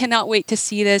 Kit. I cannot wait to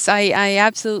see this. I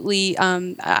absolutely,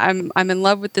 I'm in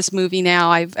love with this movie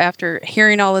now. After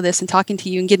hearing all of this and talking to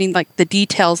you and getting like the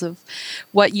details of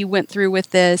what you went through with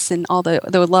this and all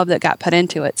the love that got put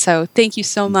into it. So thank you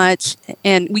so much.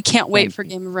 And we can't wait for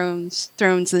Game of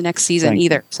Thrones the next season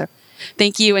either. So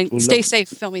thank you, and stay safe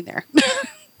filming there.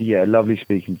 Yeah, lovely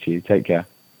speaking to you. Take care.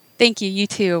 Thank you. You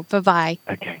too. Bye-bye.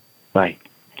 Okay. Bye.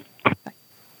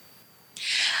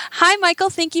 Hi, Michael.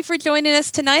 Thank you for joining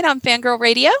us tonight on Fangirl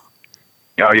Radio.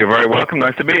 Oh, you're very welcome.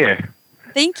 Nice to be here.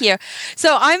 Thank you.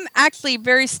 So I'm actually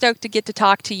very stoked to get to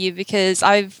talk to you, because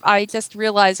I just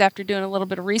realized after doing a little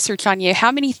bit of research on you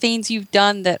how many things you've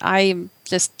done that I am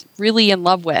just really in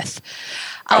love with.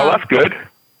 Oh, that's good.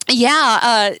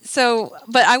 Yeah.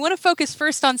 But I want to focus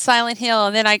first on Silent Hill,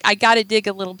 and then I got to dig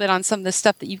a little bit on some of the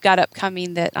stuff that you've got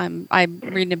upcoming that I'm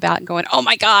reading about and going, oh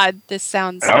my God, this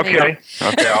sounds amazing.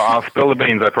 Okay. I'll spill the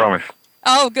beans, I promise.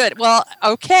 Oh, good. Well,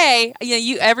 okay.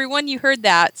 Yeah, everyone, you heard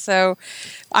that. So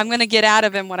I'm going to get out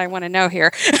of him what I want to know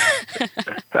here.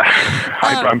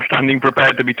 I'm standing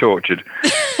prepared to be tortured.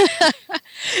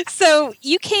 So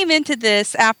you came into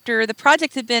this after the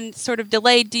project had been sort of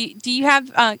delayed. Do you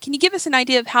have? Can you give us an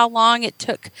idea of how long it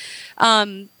took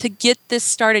to get this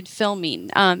started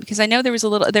filming? Because I know there was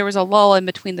a lull in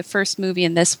between the first movie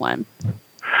and this one.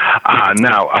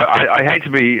 Now, I hate to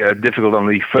be difficult on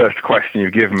the first question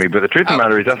you've given me, but the truth of the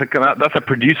matter is that's a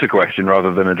producer question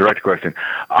rather than a director question.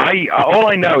 All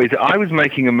I know is I was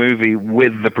making a movie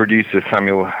with the producer,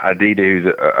 Samuel Hadidi,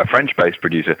 who's a French-based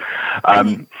producer.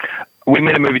 We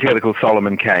made a movie together called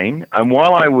Solomon Kane, and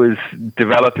while I was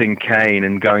developing Kane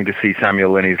and going to see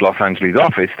Samuel in his Los Angeles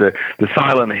office, the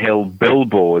Silent Hill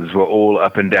billboards were all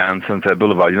up and down Sunset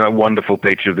Boulevard. You know, that wonderful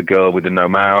picture of the girl with the no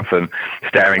mouth and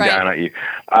staring down at you.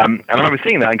 And I was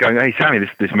seeing that and going, "Hey, Sammy,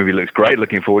 this movie looks great.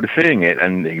 Looking forward to seeing it."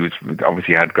 And he was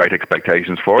obviously had great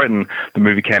expectations for it. And the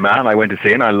movie came out, and I went to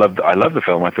see it. And I loved the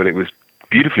film. I thought it was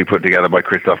beautifully put together by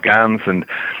Christoph Gans and,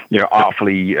 you know,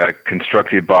 artfully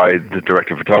constructed by the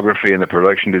director of photography and the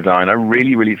production design. I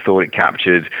really, really thought it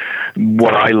captured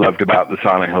what I loved about the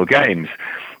Silent Hill games.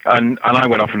 And I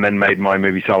went off and then made my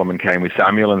movie Solomon Kane with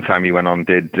Samuel, and Sammy went on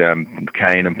did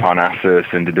Kane and Parnassus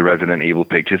and did the Resident Evil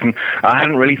pictures. And I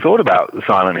hadn't really thought about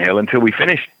Silent Hill until we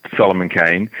finished Solomon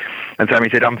Kane. And Sammy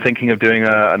said, "I'm thinking of doing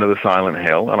another Silent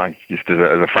Hill." And I just, as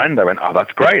a friend, I went, "Oh,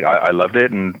 that's great. I loved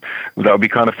it, and that would be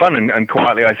kind of fun." And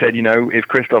quietly I said, "You know, if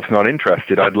Christoph's not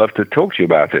interested, I'd love to talk to you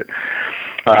about it."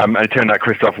 And it turned out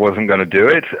Christoph wasn't going to do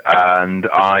it, and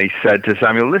I said to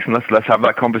Samuel, "Listen, let's have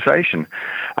that conversation."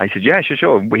 And he said, "Yeah,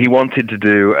 sure." He wanted to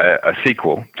do a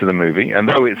sequel to the movie, and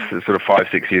though it's sort of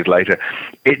 5-6 years later,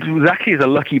 it was actually a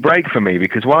lucky break for me,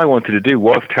 because what I wanted to do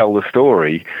was tell the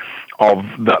story of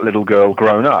that little girl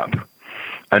grown up,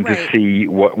 and to see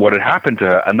what had happened to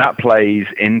her. And that plays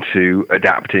into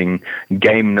adapting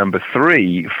game number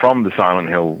 3 from the Silent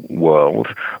Hill world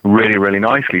really, really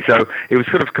nicely. So it was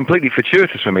sort of completely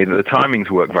fortuitous for me that the timings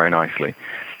worked very nicely.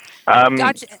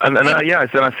 Gotcha. And then I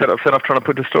set off trying to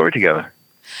put the story together.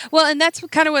 Well, and that's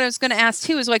kind of what I was going to ask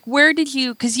too, is like, where did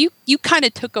you, because you kind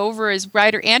of took over as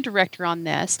writer and director on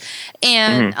this,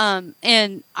 and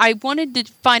and I wanted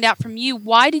to find out from you,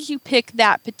 why did you pick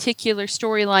that particular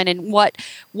storyline, and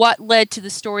what led to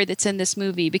the story that's in this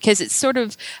movie? Because it's sort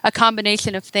of a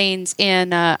combination of things,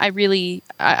 and I'm really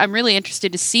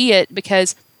interested to see it,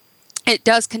 because it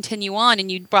does continue on,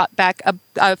 and you brought back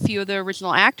a few of the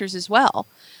original actors as well.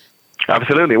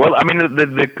 Absolutely. Well, I mean,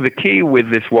 the key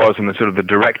with this was, and the sort of the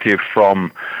directive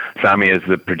from Sammy as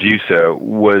the producer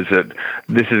was that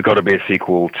this has got to be a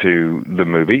sequel to the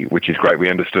movie, which is great. We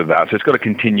understood that. So it's got to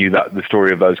continue the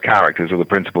story of those characters, or the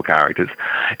principal characters.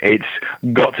 It's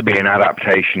got to be an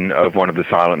adaptation of one of the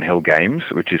Silent Hill games,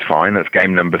 which is fine. That's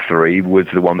game number 3, was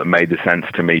the one that made the sense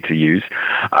to me to use.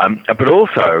 But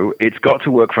also, it's got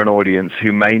to work for an audience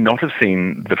who may not have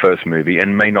seen the first movie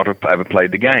and may not have ever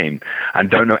played the game and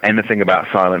don't know anything about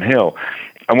Silent Hill.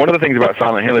 And one of the things about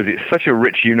Silent Hill is it's such a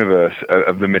rich universe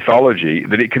of the mythology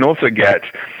that it can also get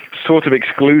sort of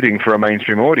excluding for a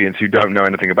mainstream audience who don't know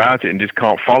anything about it and just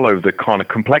can't follow the kind of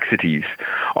complexities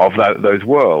of those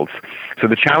worlds. So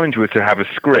the challenge was to have a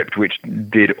script which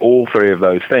did all 3 of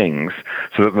those things,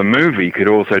 so that the movie could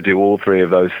also do all 3 of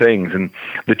those things. And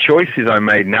the choices I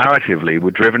made narratively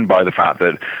were driven by the fact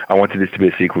that I wanted this to be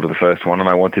a sequel to the first one, and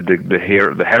I wanted the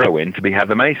heroine to be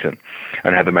Heather Mason.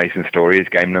 And Heather Mason's story is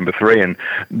game number 3. And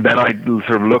then I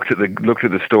sort of looked at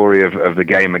the story of the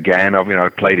game again. I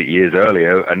played it years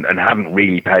earlier and hadn't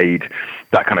really paid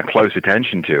that kind of close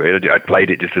attention to it. I played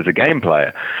it just as a game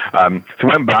player. So I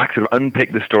went back, sort of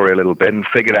unpicked the story a little bit, and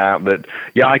figured out that,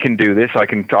 yeah, I can do this. I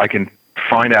can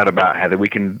find out about Heather. We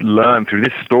can learn through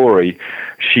this story.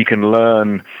 She can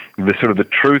learn the sort of the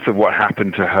truth of what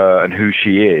happened to her and who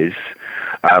she is,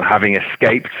 having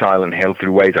escaped Silent Hill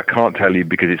through ways I can't tell you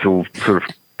because it's all sort of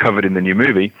covered in the new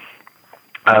movie.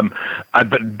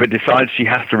 But decides she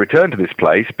has to return to this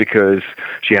place because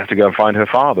she has to go and find her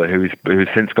father, who's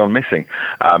since gone missing.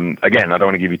 Again, I don't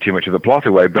want to give you too much of the plot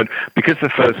away, but because the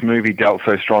first movie dealt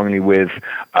so strongly with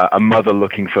a mother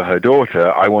looking for her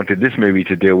daughter, I wanted this movie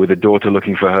to deal with a daughter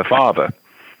looking for her father.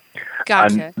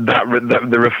 Gotcha. And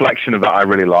the reflection of that I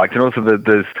really liked. And also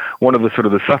there's one of the sort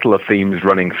of the subtler themes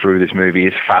running through this movie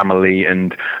is family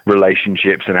and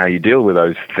relationships and how you deal with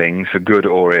those things, for good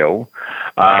or ill.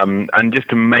 And just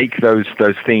to make those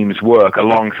themes work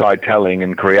alongside telling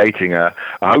and creating a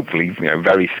hopefully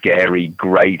very scary,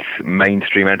 great,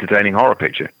 mainstream, entertaining horror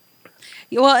picture.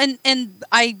 Well, and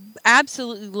I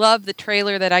absolutely love the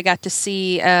trailer that I got to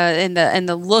see and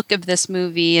the look of this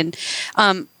movie. And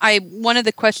one of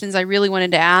the questions I really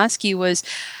wanted to ask you was,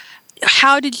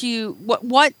 how did you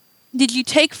what did you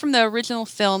take from the original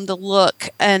film, the look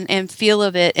and feel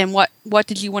of it, and what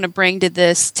did you want to bring to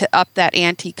this to up that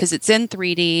ante? Because it's in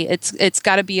 3D, it's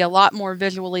got to be a lot more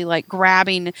visually like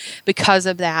grabbing because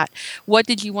of that. What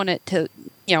did you want it to,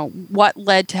 what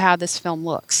led to how this film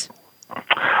looks?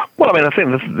 Well, I mean, I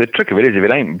think the trick of it is if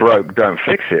it ain't broke, don't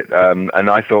fix it.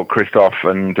 And I thought Christoph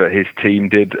and his team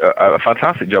did a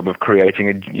fantastic job of creating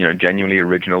a genuinely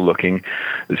original-looking,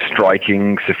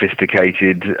 striking,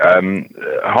 sophisticated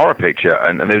horror picture.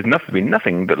 And there's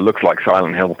nothing that looks like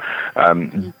Silent Hill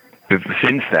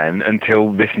since then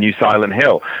until this new Silent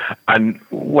Hill. And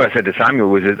what I said to Samuel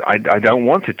was that I don't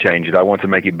want to change it. I want to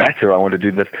make it better. I want to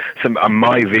do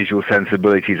my visual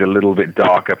sensibilities a little bit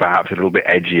darker, perhaps a little bit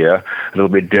edgier, a little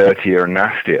bit dirtier and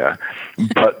nastier.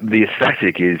 But the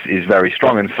aesthetic is very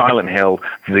strong. And Silent Hill,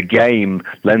 the game,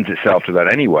 lends itself to that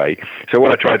anyway. So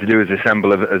what I tried to do is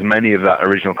assemble as many of that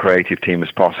original creative team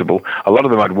as possible. A lot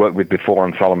of them I'd worked with before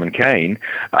on Solomon Kane.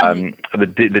 The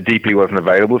DP wasn't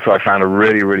available, so I found a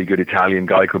really, really good Italian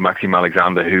guy called Maxime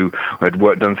Alexander who had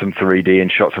done some 3D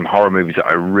and shot some horror movies that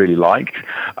I really liked.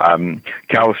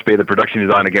 Carol Spear, the production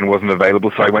designer, again wasn't available,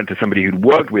 so I went to somebody who'd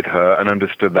worked with her and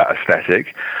understood that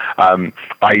aesthetic.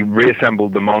 I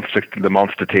reassembled the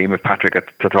monster team of Patrick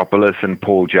Tatopoulos and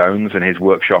Paul Jones and his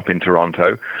workshop in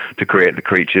Toronto to create the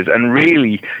creatures. And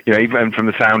really, even from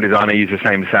the sound design, I used the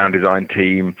same sound design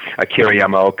team. Akira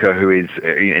Yamaoka, who is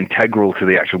integral to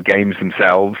the actual games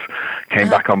themselves, came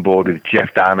back on board with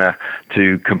Jeff Danner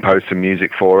to compose some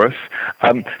music for us.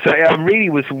 So I really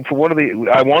was,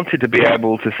 I wanted to be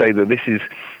able to say that this is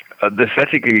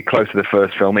aesthetically close to the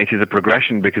first film. It is a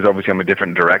progression because obviously I'm a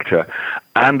different director.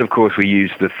 And of course we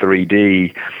used the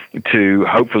 3D to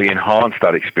hopefully enhance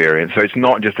that experience. So it's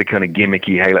not just a kind of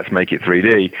gimmicky, hey, let's make it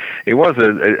 3D. It was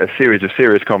a series of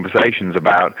serious conversations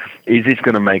about, is this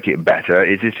going to make it better?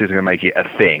 Is this just going to make it a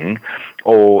thing?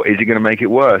 Or is it going to make it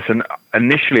worse? And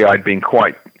initially I'd been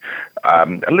quite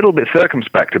a little bit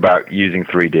circumspect about using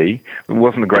 3D. I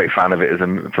wasn't a great fan of it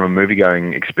from a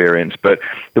movie-going experience, but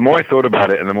the more I thought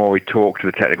about it and the more we talked to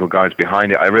the technical guys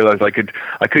behind it, I realized I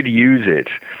could use it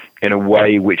in a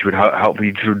way which would help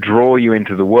you to draw you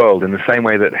into the world in the same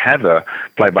way that Heather,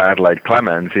 played by Adelaide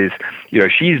Clemens, is,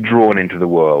 she's drawn into the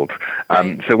world.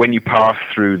 So when you pass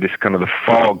through this kind of the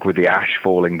fog with the ash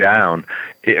falling down,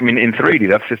 in 3D,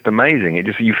 that's just amazing.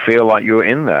 You feel like you're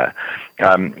in there.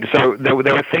 So there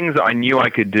were things that I knew I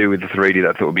could do with the 3D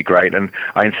that I thought would be great, and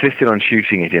I insisted on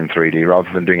shooting it in 3D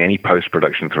rather than doing any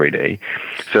post-production 3D,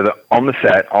 so that on the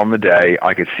set, on the day,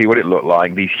 I could see what it looked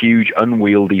like. These huge,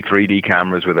 unwieldy 3D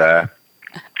cameras were there.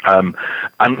 And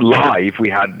live, we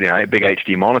had big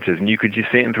HD monitors, and you could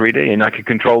just see it in 3D, and I could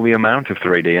control the amount of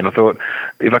 3D. And I thought,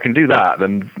 if I can do that,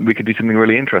 then we could do something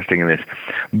really interesting in this.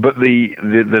 But the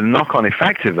knock-on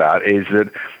effect of that is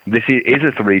that this is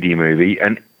a 3D movie,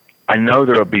 and I know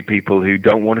there will be people who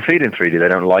don't want to see it in 3D. They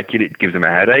don't like it. It gives them a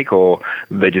headache, or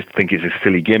they just think it's a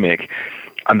silly gimmick.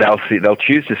 And they'll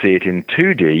choose to see it in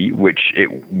 2D, which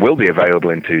it will be available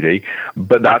in 2D,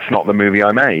 but that's not the movie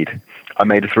I made. I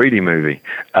made a 3D movie,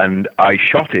 and I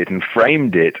shot it and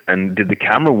framed it and did the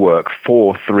camera work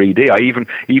for 3D.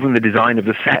 Even the design of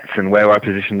the sets and where I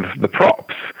positioned the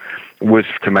props was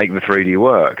to make the 3D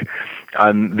work.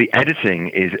 And the editing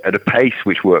is at a pace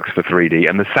which works for 3D,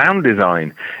 and the sound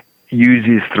design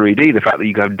uses 3D, the fact that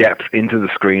you go depth into the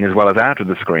screen as well as out of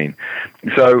the screen.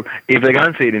 So if they go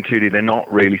and see it in 2D, they're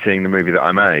not really seeing the movie that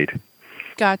I made.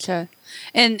 Gotcha.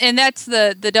 And that's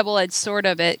the double-edged sword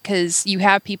of it, because you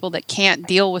have people that can't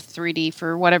deal with 3D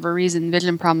for whatever reason,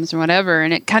 vision problems or whatever,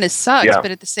 and it kind of sucks. Yeah.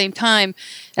 But at the same time,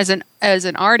 as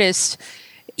an artist,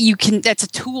 that's a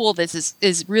tool that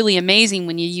is really amazing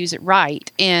when you use it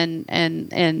right. And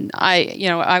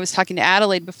I was talking to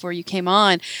Adelaide before you came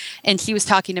on, and she was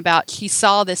talking about she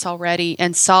saw this already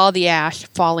and saw the ash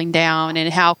falling down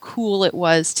and how cool it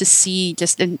was to see,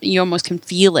 and you almost can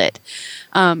feel it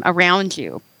around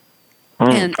you.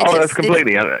 And that's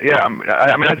completely. Yeah,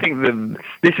 I think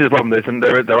this is a problem.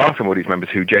 There are some audience members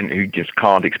who just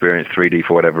can't experience 3D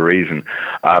for whatever reason,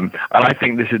 and I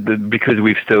think this is because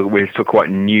we're still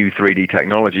quite new 3D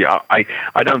technology. I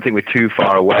don't think we're too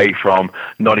far away from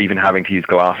not even having to use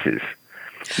glasses.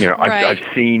 Right.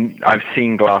 I've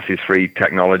seen glasses-free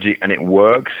technology, and it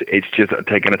works. It's just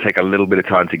going to take a little bit of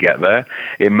time to get there.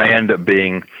 It may end up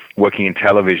being working in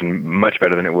television much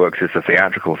better than it works as a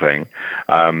theatrical thing.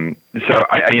 So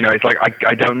it's like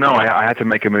I don't know. I had to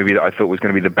make a movie that I thought was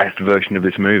going to be the best version of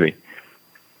this movie.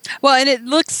 Well, and it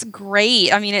looks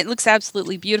great. I mean, it looks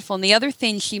absolutely beautiful. And the other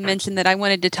thing she mentioned that I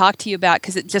wanted to talk to you about,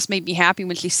 because it just made me happy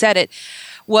when she said it,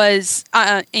 was,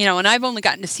 and I've only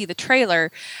gotten to see the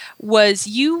trailer, was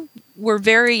you were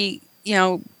very,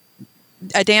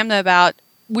 Adamna about,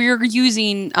 we're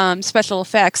using special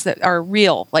effects that are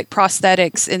real, like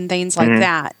prosthetics and things like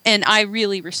that. And I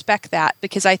really respect that,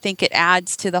 because I think it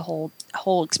adds to the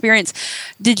whole experience.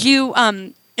 Did you,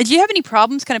 Did you have any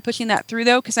problems kind of pushing that through,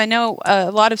 though? Because I know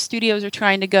a lot of studios are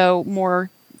trying to go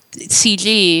more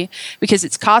CG because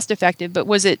it's cost effective. But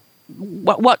was it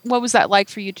what was that like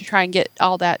for you to try and get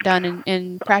all that done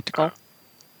in practical?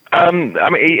 I mean,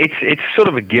 it's sort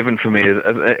of a given for me.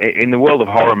 In the world of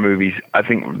horror movies, I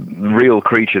think real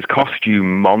creatures,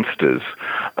 costume monsters,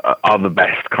 are the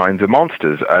best kinds of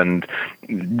monsters, and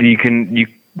the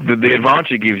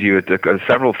advantage it gives you a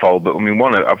several-fold. But I mean,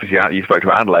 one, obviously, you spoke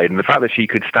about Adelaide, and the fact that she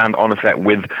could stand on a set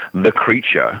with the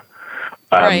creature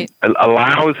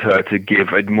allows her to give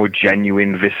a more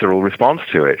genuine, visceral response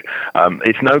to it.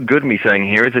 It's no good me saying,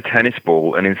 here is a tennis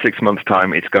ball, and in 6 months'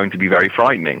 time, it's going to be very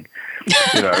frightening.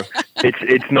 You know,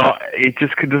 it's not. It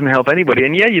just doesn't help anybody.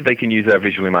 And yeah, they can use their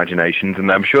visual imaginations,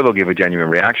 and I'm sure they'll give a genuine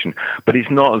reaction. But it's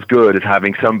not as good as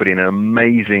having somebody in an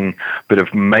amazing bit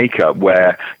of makeup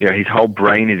where his whole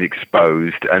brain is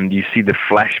exposed, and you see the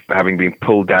flesh having been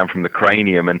pulled down from the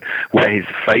cranium, and where his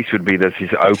face would be, there's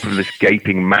this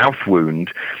gaping mouth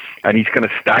wound, and he's kind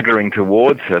of staggering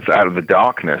towards us out of the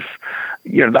darkness.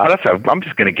 That's how I'm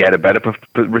just going to get a better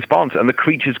response, and the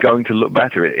creature's going to look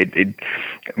better.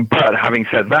 But having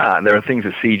said that, there are things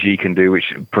that CG can do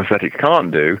which prosthetics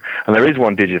can't do, and there is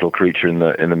one digital creature in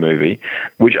the movie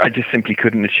which I just simply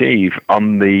couldn't achieve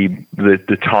on the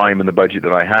time and the budget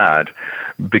that I had,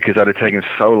 because I'd have taken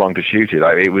so long to shoot it.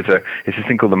 It's this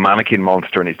thing called the mannequin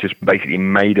monster, and it's just basically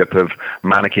made up of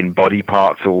mannequin body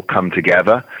parts all come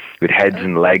together with heads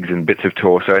and legs and bits of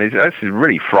torso, and it's a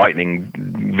really frightening,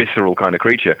 visceral kind of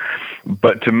creature.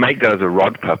 But to make that as a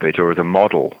rod puppet or as a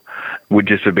model would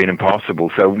just have been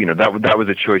impossible. So that was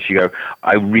a choice. You go,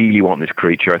 I really want this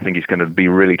creature. I think it's going to be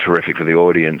really terrific for the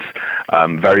audience.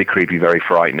 Very creepy, very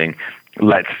frightening.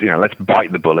 Let's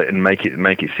bite the bullet and make it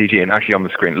CG. And actually on the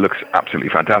screen it looks absolutely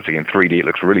fantastic. In 3D it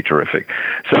looks really terrific.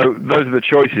 So those are the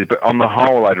choices. But on the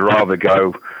whole, I'd rather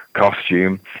go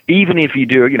costume, even if you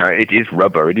do, it is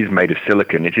rubber, it is made of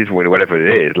silicon, it is whatever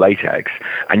it is, latex,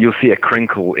 and you'll see a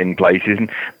crinkle in places,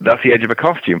 and that's the edge of a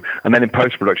costume. And then in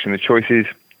post-production, the choice is,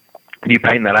 do you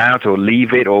paint that out or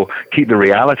leave it or keep the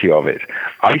reality of it?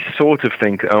 I sort of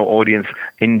think our audience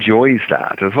enjoys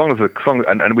that. As long as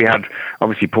and we had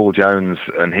obviously Paul Jones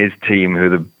and his team,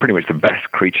 who are pretty much the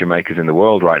best creature makers in the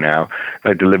world right now.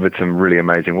 They delivered some really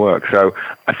amazing work. So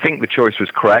I think the choice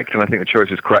was correct, and I think the choice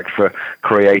was correct for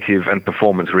creative and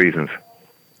performance reasons.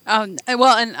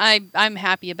 Well, and I'm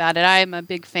happy about it. I'm a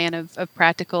big fan of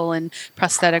practical and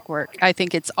prosthetic work. I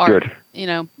think it's art. Good.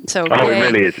 So it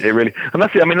really is. It really, and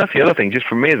that's the other thing. Just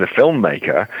for me as a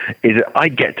filmmaker, is that I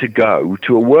get to go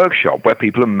to a workshop where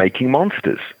people are making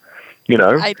monsters.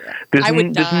 There's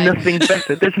nothing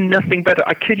better. There's nothing better.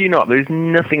 I kid you not. There's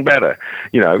nothing better.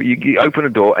 You open a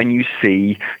door and you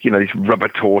see, these rubber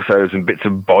torsos and bits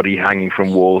of body hanging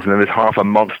from walls, and then there's half a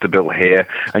monster built here,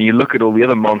 and you look at all the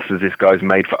other monsters this guy's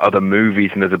made for other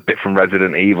movies, and there's a bit from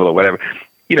Resident Evil or whatever.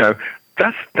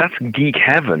 That's geek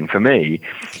heaven for me.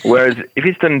 Whereas if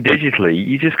it's done digitally,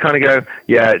 you just kind of go,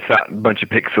 yeah, it's that bunch of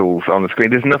pixels on the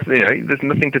screen. There's nothing, there's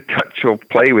nothing to touch or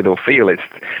play with or feel. It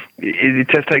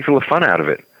just takes all the fun out of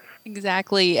it.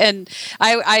 Exactly. And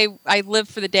I live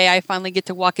for the day I finally get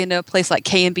to walk into a place like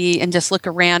K&B and just look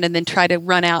around and then try to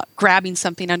run out grabbing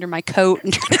something under my coat.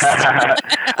 And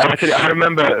I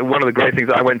remember one of the great things,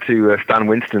 I went to Stan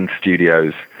Winston's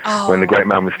studios when the great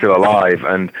man was still alive,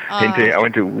 and I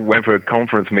went for a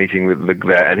conference meeting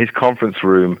there, and his conference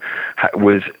room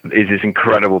is this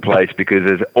incredible place because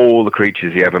there's all the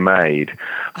creatures he ever made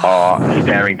are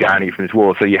staring down at you from this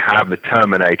wall. So you have the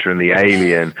Terminator and the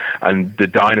Alien and the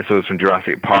dinosaurs from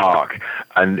Jurassic Park,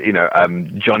 and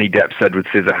Johnny Depp's Edward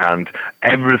Scissorhands,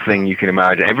 everything you can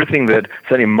imagine, everything that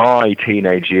certainly my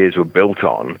teenage years were built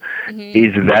on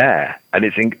is there. And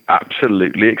it's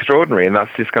absolutely extraordinary, and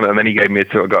that's just and then he gave me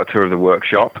got a tour of the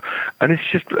workshop, and it's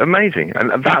just amazing,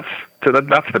 and that's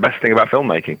the best thing about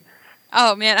filmmaking.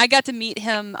 Oh man, I got to meet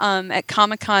him at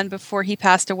Comic-Con before he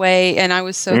passed away, and I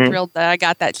was so thrilled that I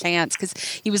got that chance because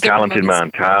he was there. Talented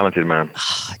man.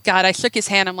 Oh, God, I shook his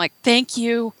hand. I'm like, thank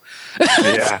you.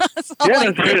 Yeah, that's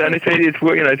good, and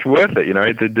it's worth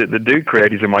it. The dude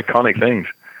created some iconic things.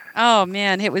 Oh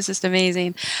man, it was just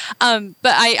amazing. But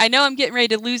I know I'm getting ready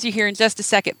to lose you here in just a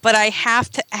second, but I have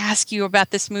to ask you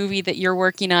about this movie that you're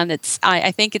working on. That's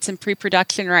I think it's in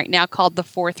pre-production right now, called The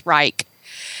Fourth Reich.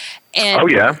 And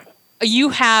you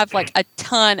have like a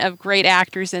ton of great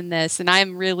actors in this, and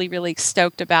I'm really, really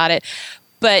stoked about it.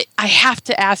 But I have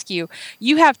to ask you,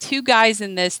 you have two guys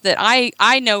in this that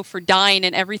I know for dying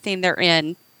in everything they're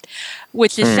in,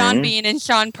 which is Sean Bean and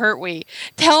Sean Pertwee.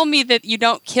 Tell me that you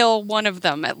don't kill one of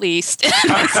them, at least.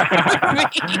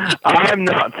 I'm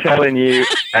not telling you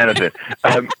anything.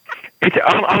 It's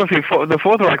honestly, for the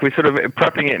Fourth Reich, we're sort of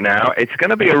prepping it now. It's going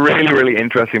to be a really, really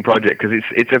interesting project because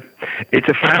it's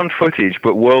a found footage,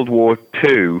 but World War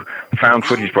II found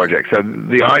footage project. So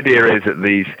the idea is that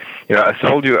a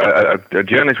soldier, a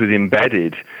journalist was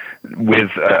embedded with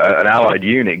an Allied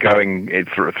unit going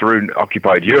through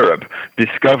occupied Europe,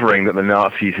 discovering that the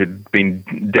Nazis had been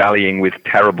dallying with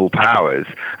terrible powers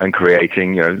and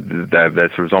creating, their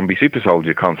sort of zombie super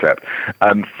soldier concept.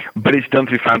 But it's done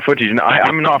through found footage, and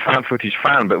I'm not a found footage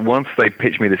fan, but once they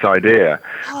pitched me this idea,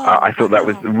 I thought that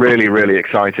was really, really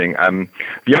exciting.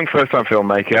 Young first-time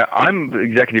filmmaker, I'm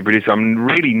executive producer. I'm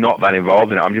really not that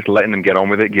involved in it. I'm just letting them get on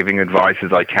with it, giving advice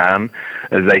as I can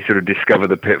as they sort of discover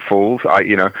the pitfalls.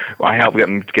 I help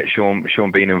them get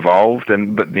Sean Bean involved,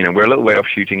 but we're a little way off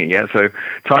shooting it yet, so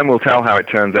time will tell how it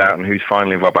turns out and who's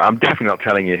finally involved. But I'm definitely not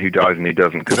telling you who dies and who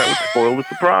doesn't, because that would spoil the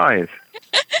surprise.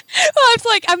 Well, it's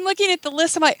like I'm looking at the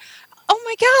list. I'm like, oh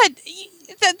my god,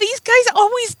 these guys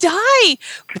always die.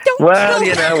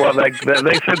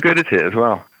 They're so good at it as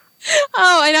well.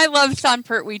 Oh, and I love Sean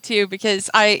Pertwee too because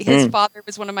his father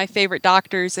was one of my favorite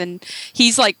doctors, and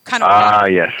he's like kind of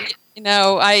yes.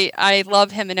 I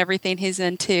love him and everything he's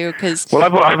in too. Well,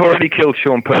 I've already killed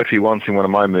Sean Pertwee once in one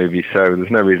of my movies, so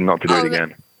there's no reason not to do it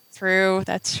again.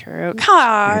 That's true.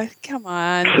 Come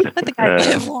on. Let the guy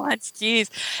live once. Jeez.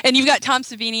 And you've got Tom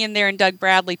Savini in there and Doug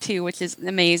Bradley too, which is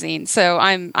amazing. So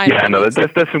there's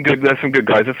some good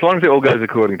guys. As long as it all goes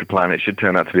according to plan, it should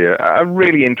turn out to be a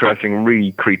really interesting,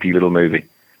 really creepy little movie.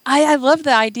 I love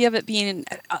the idea of it being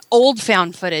old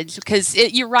found footage because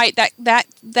you're right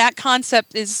that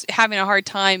concept is having a hard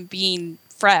time being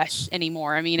fresh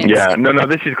anymore. I mean,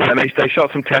 this is great. They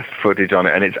shot some test footage on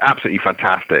it, and it's absolutely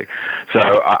fantastic. So,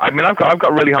 I've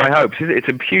got really high hopes. It's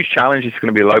a huge challenge. It's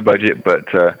going to be a low budget,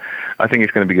 but I think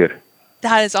it's going to be good.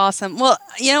 That is awesome. Well,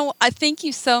 I thank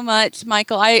you so much,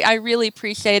 Michael. I really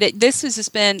appreciate it. This has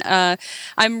just been,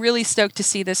 I'm really stoked to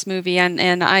see this movie,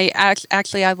 and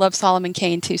I love Solomon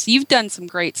Kane too. So you've done some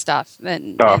great stuff.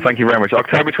 Thank you very much.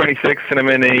 October 26th,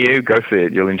 cinema near you. Go see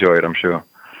it. You'll enjoy it, I'm sure.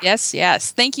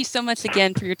 Yes. Thank you so much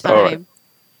again for your time. All right.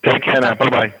 Take care now.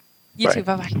 Bye-bye. You too.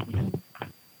 Bye-bye.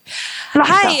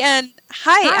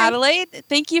 Hi, Adelaide.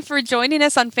 Thank you for joining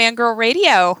us on Fangirl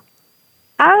Radio.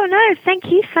 Oh, no, thank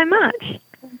you so much.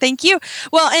 Thank you.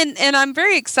 Well, and I'm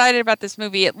very excited about this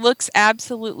movie. It looks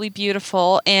absolutely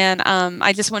beautiful, and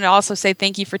I just want to also say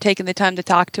thank you for taking the time to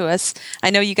talk to us.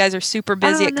 I know you guys are super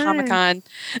busy at Comic-Con.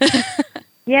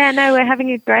 Yeah, no, we're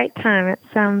having a great time.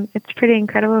 It's pretty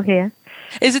incredible here.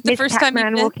 Is it the first time you've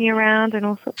been walking around and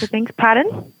all sorts of things?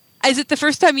 Pardon? Is it the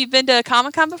first time you've been to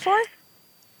Comic-Con before?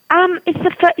 I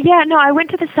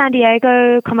went to the San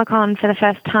Diego Comic-Con for the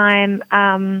first time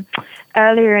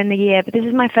earlier in the year, but this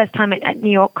is my first time at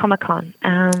New York Comic-Con.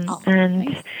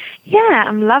 Nice. Yeah,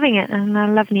 I'm loving it, and I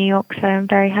love New York, so I'm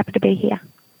very happy to be here.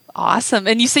 Awesome.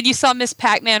 And you said you saw Miss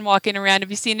Pac-Man walking around.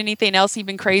 Have you seen anything else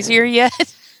even crazier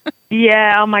yet?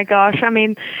 Yeah, oh my gosh. I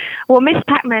mean, Miss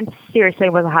Pac-Man seriously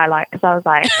was a highlight because I was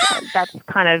like, that's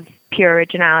kind of pure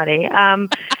originality.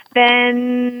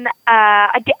 Then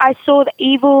I saw the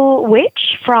evil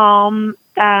witch from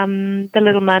The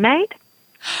Little Mermaid.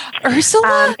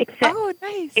 Ursula? Except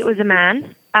nice. It was a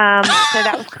man. So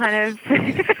that was kind of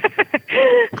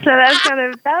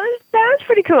that was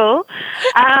pretty cool.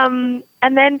 And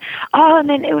then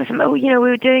it was we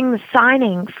were doing the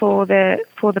signing for the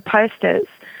posters.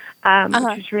 Which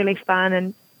was really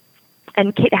fun,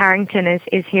 and Kit Harington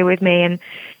is here with me, and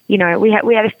we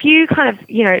had a few kind of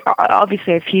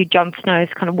obviously a few Jon Snows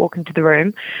kind of walk into the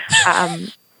room,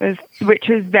 which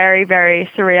was very, very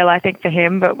surreal I think for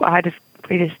him, but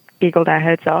we just giggled our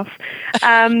heads off,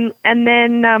 and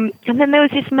then there was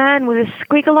this man with a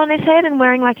squiggle on his head and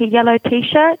wearing like a yellow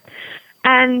T-shirt,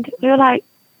 and we were like,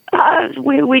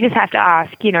 we just have to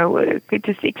ask,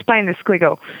 just explain the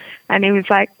squiggle, and he was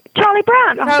like, Charlie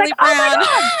Brown. I was like, oh my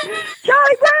God,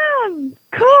 Charlie Brown.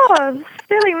 Cool,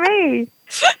 silly me.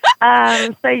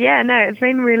 It's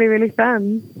been really, really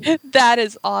fun. That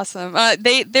is awesome.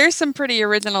 There's some pretty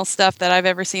original stuff that I've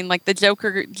ever seen, like the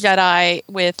Joker Jedi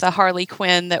with Harley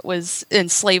Quinn that was in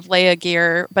Slave Leia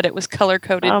gear, but it was color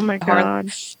coded. Oh my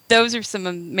God. Those are some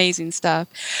amazing stuff.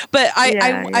 But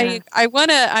I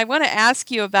want to ask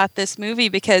you about this movie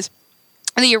because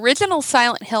the original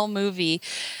Silent Hill movie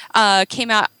came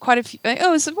out it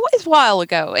was a while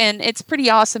ago, and it's pretty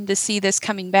awesome to see this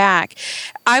coming back.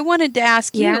 I wanted to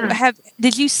ask you,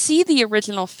 did you see the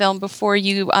original film before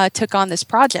you took on this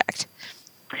project?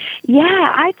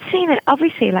 Yeah, I'd seen it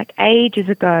obviously like ages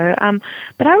ago,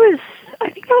 but I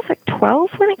think I was like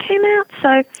 12 when it came out,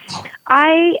 so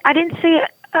I didn't see it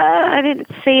I didn't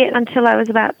see it until I was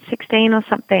about 16 or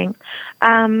something.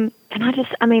 And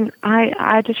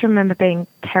I just remember being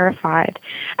terrified.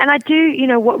 And I do,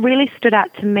 what really stood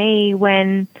out to me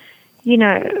when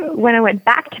I went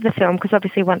back to the film, because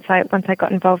obviously once I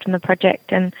got involved in the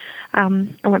project, and I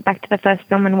went back to the first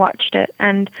film and watched it,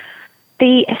 and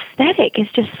the aesthetic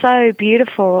is just so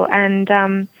beautiful. And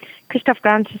Christoph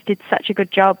Gans just did such a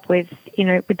good job with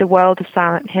the world of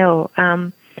Silent Hill.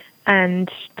 And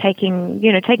taking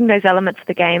those elements of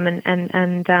the game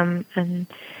and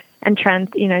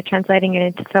translating it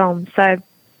into film. So,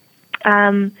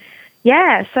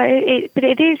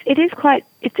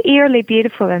 it's eerily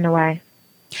beautiful in a way.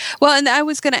 Well, and I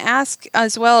was going to ask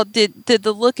as well, did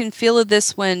the look and feel of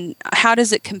this one, how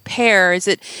does it compare?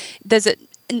 Does it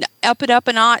up it up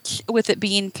a notch with it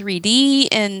being 3D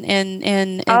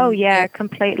and oh yeah,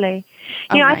 completely.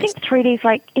 Nice. I think 3D is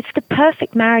it's the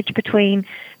perfect marriage between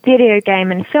video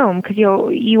game and film, because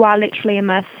you are literally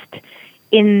immersed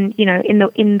in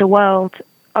the world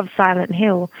of Silent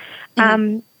Hill.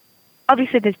 Mm-hmm.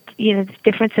 Obviously, there's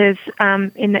differences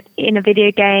in a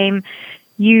video game.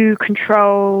 You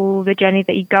control the journey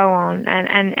that you go on,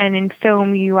 and in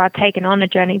film you are taken on a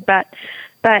journey. But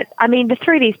I mean, the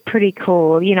 3D is pretty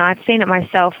cool. I've seen it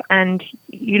myself, and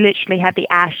you literally have the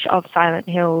ash of Silent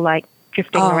Hill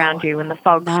drifting around you when the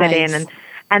fog set in,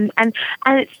 and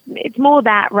it's more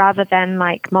that rather than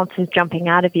monsters jumping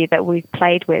out of you that we've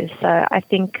played with. So I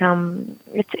think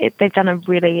they've done a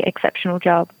really exceptional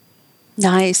job.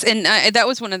 Nice, and that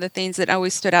was one of the things that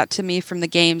always stood out to me from the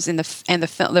games and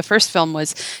the first film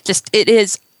was just it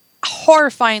is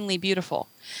horrifyingly beautiful.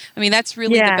 I mean, that's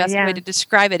really the best way to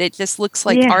describe it. It just looks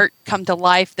like art come to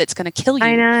life that's going to kill you.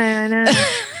 I know.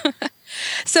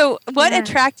 So what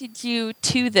attracted you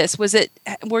to this?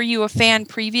 Were you a fan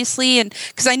previously? And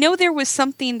because I know there was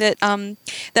something that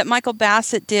that Michael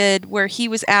Bassett did where he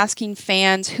was asking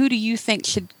fans, who do you think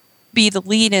should be the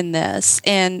lead in this?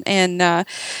 And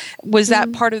was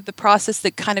that part of the process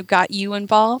that kind of got you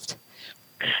involved?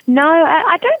 No,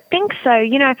 I don't think so.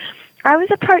 I was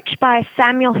approached by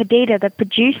Samuel Hadida, the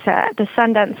producer at the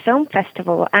Sundance Film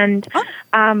Festival, and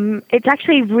it's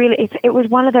actually it was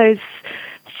one of those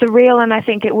surreal, and I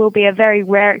think it will be a very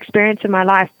rare experience in my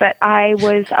life. But I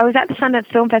was at the Sundance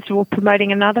Film Festival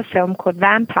promoting another film called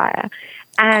Vampire,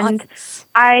 and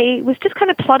I was just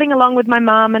kind of plodding along with my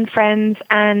mom and friends,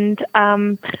 and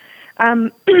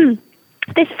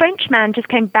this French man just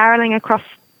came barreling across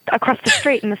the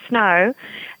street in the snow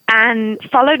and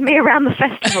followed me around the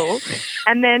festival,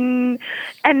 and then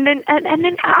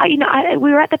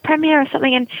we were at the premiere or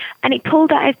something, and he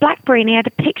pulled out his BlackBerry and he had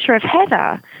a picture of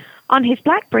Heather on his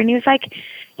BlackBerry, and he was like,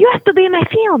 "You have to be in my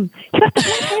film. You have to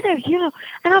play Heather."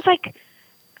 And I was like,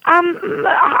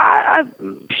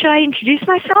 should I introduce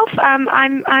myself? I'm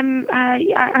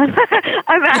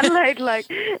Adelaide.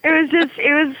 It was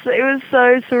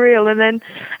so surreal.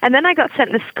 And then I got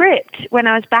sent the script when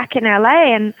I was back in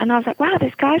LA, and I was like, wow,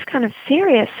 this guy's kind of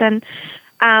serious. And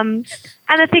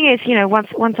the thing is,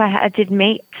 once I did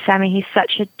meet Sammy, he's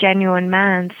such a genuine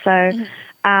man. So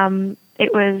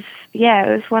it was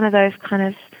one of those kind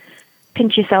of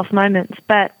pinch yourself moments.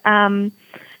 But to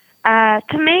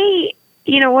me,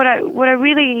 what I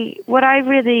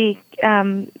really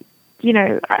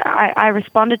I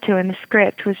responded to in the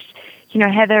script was,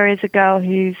 Heather is a girl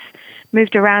who's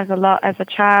moved around a lot as a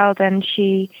child, and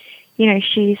she's and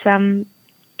she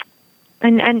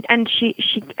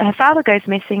her father goes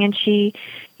missing, and she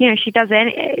goes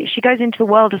into the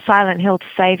world of Silent Hill to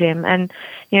save him, and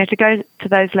to go to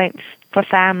those lengths for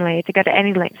family, to go to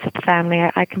any lengths for family,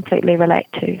 I completely relate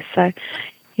to. So,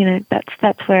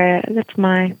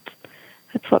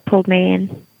 that's what pulled me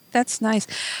in. That's nice.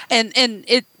 And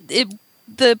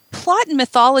the plot and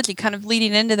mythology kind of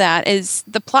leading into that is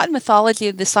the plot and mythology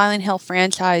of the Silent Hill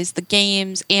franchise, the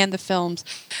games and the films,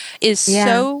 is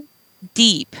so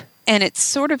deep, and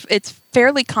it's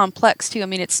fairly complex too. I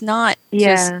mean, it's not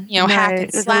just, hack and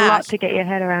slash. There's a lot to get your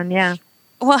head around, yeah.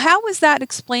 Well, how was that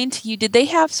explained to you? Did they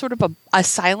have sort of a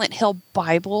Silent Hill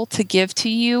Bible to give to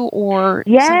you, or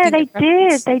yeah, they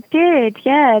did. They did.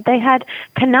 Yeah, they had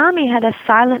Konami had a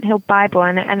Silent Hill Bible,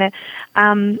 and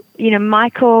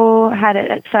Michael had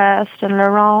it at first, and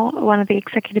Laurent, one of the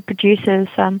executive producers,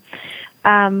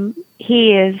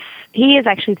 he is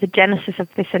actually the genesis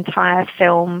of this entire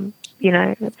film,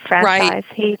 franchise.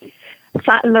 Right.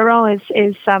 Laurent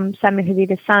is Samuel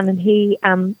Hadida's son, and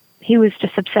he was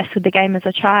just obsessed with the game as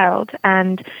a child,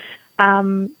 and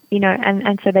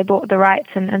and so they bought the rights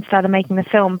and started making the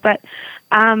film. But,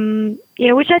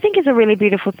 which I think is a really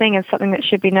beautiful thing, and something that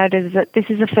should be noted, is that this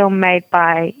is a film made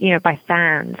by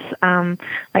fans,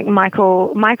 like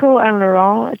Michael and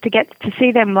Laurent, to get to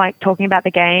see them like talking about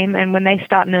the game, and when they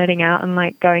start nerding out and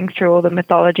like going through all the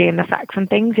mythology and the facts and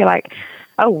things, you're like,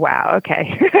 oh wow,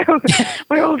 okay,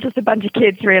 we're all just a bunch of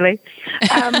kids, really.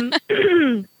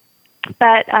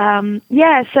 But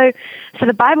so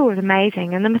the Bible was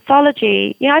amazing, and the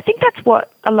mythology. I think that's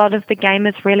what a lot of the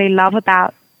gamers really love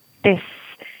about this.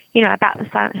 About the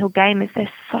Silent Hill game, is there's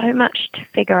so much to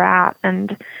figure out,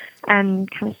 and kind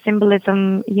of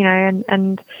symbolism,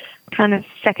 and kind of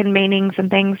second meanings and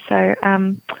things. So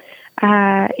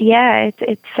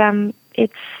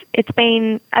it's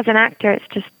been, as an actor, it's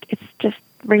just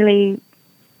really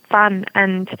fun,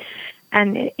 and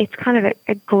it's kind of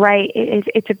a great.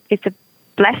 It's a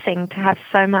blessing to have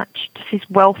so much, just this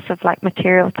wealth of like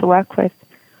material to work with.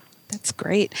 That's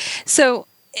great. So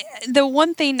the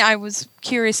one thing I was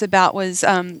curious about was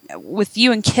with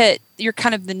you and Kit, you're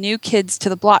kind of the new kids to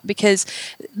the block, because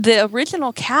the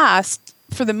original cast,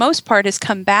 for the most part, has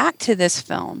come back to this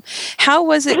film. How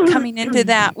was it coming into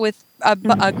that with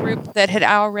a group that had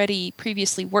already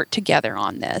previously worked together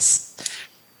on this?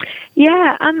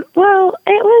 Yeah, well,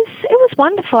 it was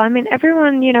wonderful. I mean,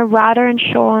 everyone, Rada and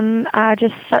Sean are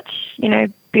just such,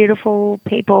 beautiful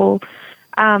people,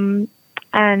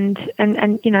 and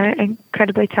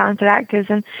incredibly talented actors,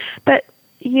 but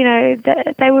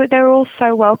they were all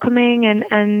so welcoming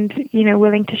and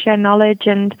willing to share knowledge,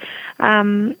 and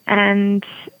they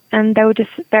were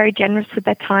just very generous with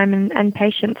their time and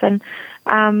patience, and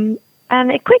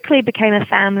it quickly became a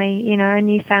family, a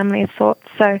new family of sorts.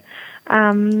 So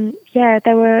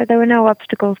there were no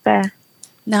obstacles there.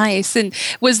 Nice. And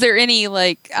was there any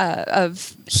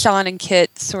of Sean and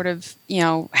Kit sort of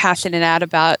hashing it out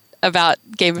about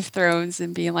Game of Thrones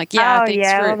and being like,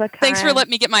 thanks for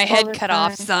letting me get my head cut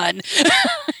off, son?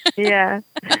 No,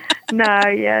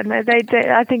 they do.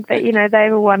 I think that they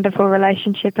have a wonderful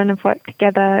relationship and have worked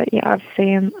together.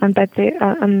 Obviously on both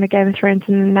on the Game of Thrones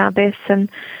and now this, and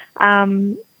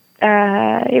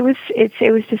it was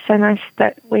just so nice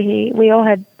that we all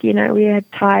had we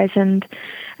had ties and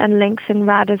links, and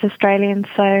Rada's Australian,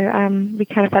 so we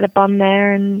kind of had a bond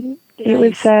there, and it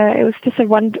was just a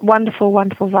wonderful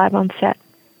vibe on set.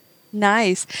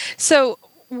 Nice. So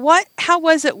how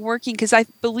was it working? Because I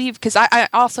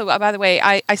also, by the way,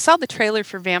 I saw the trailer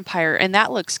for Vampire, and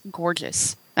that looks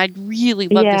gorgeous. I'd really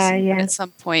love to see it at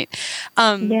some point.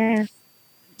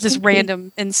 Just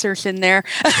random insertion there.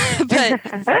 But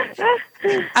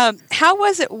how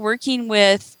was it working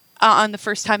with on the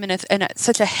first time in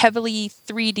such a heavily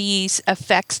 3D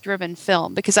effects-driven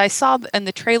film? Because I saw in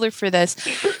the trailer for this,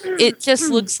 it just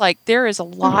looks like there is a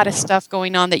lot of stuff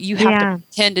going on that you have to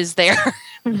pretend is there.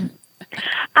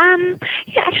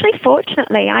 Actually,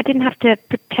 fortunately, I didn't have to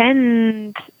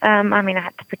pretend. I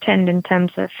had to pretend in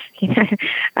terms of,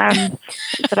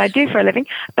 that I do for a living.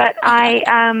 But I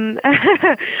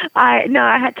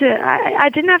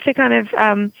didn't have to kind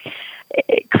of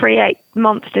create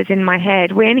monsters in my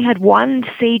head. We only had one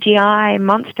CGI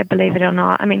monster, believe it or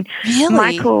not. I mean, really?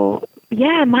 Michael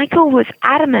was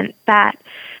adamant that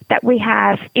we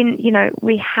have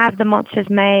we have the monsters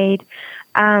made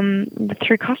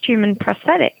through costume and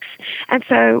prosthetics, and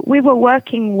so we were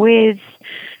working with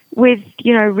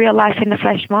real life in the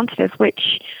flesh monsters,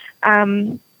 which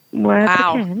were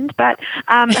pretend, but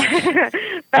I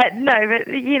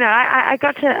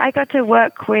got to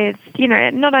work with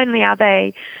not only are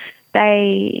they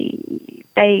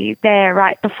there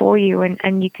right before you,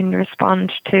 and you can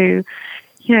respond to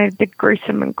the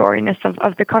gruesome and goriness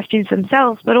of the costumes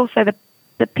themselves, but also the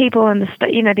people and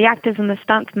the actors and the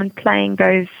stuntsmen playing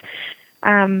those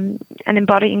and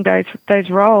embodying those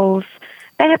roles.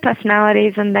 They had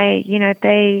personalities, and they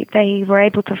were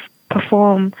able to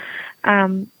perform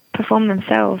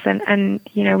themselves, and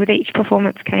with each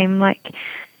performance came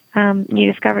new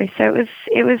discovery. So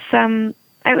it was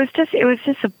just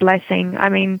a blessing. I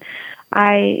mean,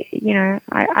 I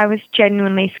was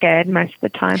genuinely scared most of the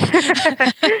time,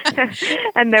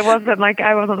 and I wasn't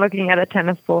looking at a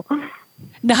tennis ball.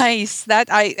 Nice. That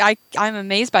I'm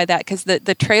amazed by that, because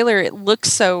the trailer, it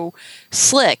looks so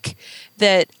slick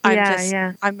that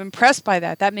I'm impressed by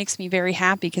that. That makes me very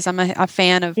happy, because I'm a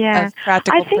fan of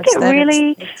practical. I think it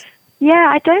really.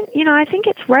 I think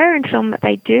it's rare in film that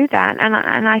they do that, and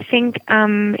I think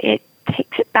it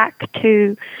takes it back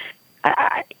to.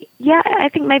 I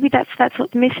think maybe that's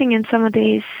what's missing in some of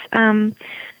these. I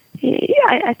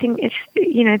think it's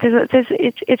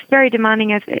it's very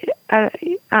demanding as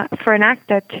for an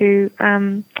actor to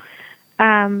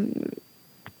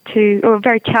or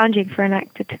very challenging for an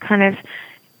actor to kind of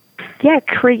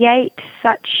create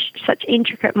such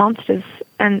intricate monsters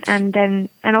and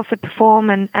also perform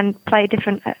and play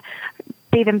different,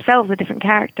 be themselves a different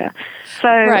character. So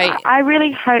I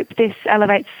really hope this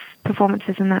elevates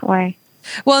performances in that way.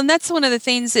 Well, and that's one of the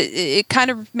things that it kind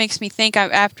of makes me think.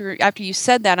 After you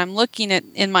said that, I'm looking at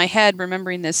in my head,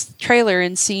 remembering this trailer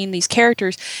and seeing these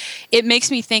characters. It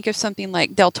makes me think of something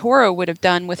like Del Toro would have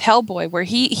done with Hellboy, where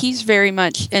he's very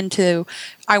much into,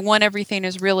 I want everything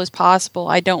as real as possible.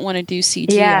 I don't want to do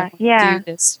CG. I want to do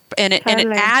this, and it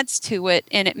adds to it,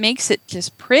 and it makes it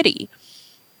just pretty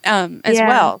as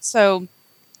well. So.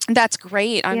 That's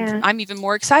great. I'm even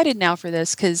more excited now for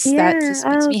this because that just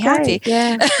makes me happy.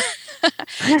 Yeah.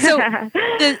 So,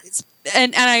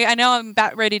 and I know I'm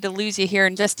about ready to lose you here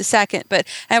in just a second, but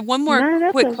I have one more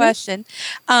quick question.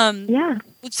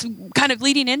 It's kind of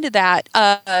leading into that.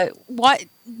 What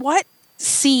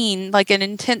scene, like an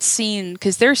intense scene,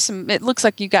 because it looks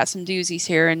like you got some doozies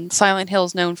here, and Silent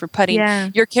Hill's known for putting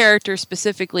your character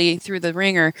specifically through the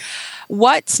ringer.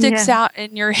 What sticks out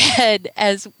in your head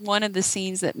as one of the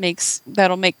scenes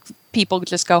that'll make people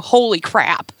just go, holy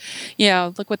crap,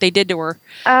 look what they did to her?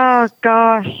 Oh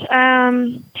gosh. I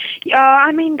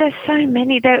mean, there's so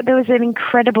many. There was an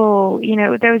incredible,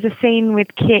 there was a scene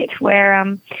with Kit where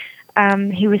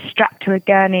he was strapped to a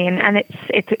gurney, and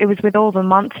it was with all the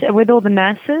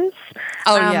nurses.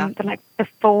 The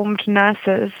deformed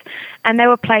nurses, and they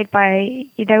were performed by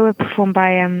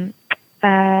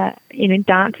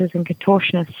dancers and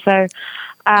contortionists. So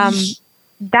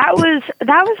that was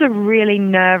a really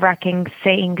nerve-wracking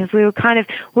scene because we're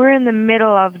in the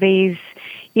middle of these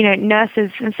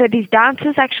nurses, and so these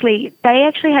dancers actually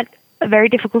had a very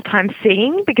difficult time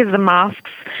seeing because the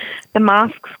masks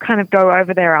kind of go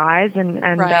over their eyes and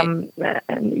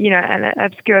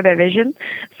obscure their vision.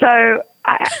 So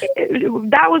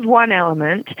that was one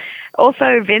element.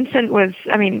 Also, Vincent was,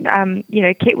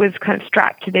 Kit was kind of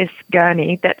strapped to this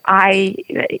gurney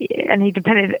and he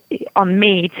depended on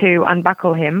me to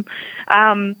unbuckle him.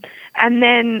 And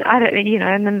then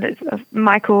and then there's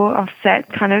Michael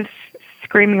offset kind of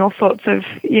screaming all sorts of,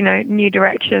 new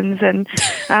directions and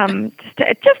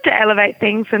just to elevate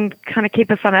things and kind of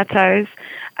keep us on our toes.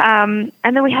 And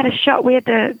then we had a shot. We had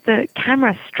the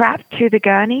camera strapped to the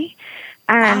gurney,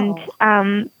 and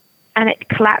it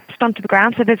collapsed onto the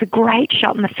ground. So there's a great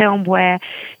shot in the film where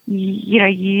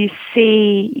you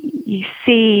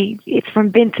see it's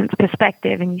from Vincent's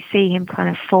perspective, and you see him kind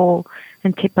of fall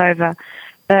and tip over.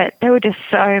 But there were just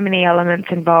so many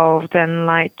elements involved, and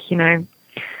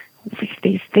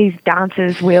these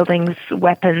dancers wielding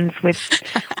weapons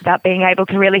without being able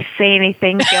to really see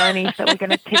anything, gurneys that were going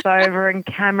to tip over, and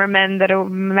cameramen that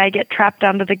may get trapped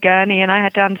under the gurney, and I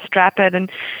had to unstrap it,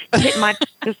 and it might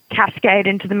just cascade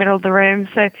into the middle of the room.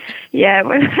 So it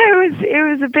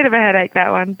was a bit of a headache,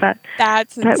 that one, but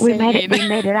we made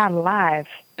it out alive.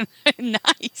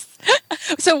 Nice.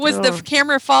 So was the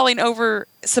camera falling over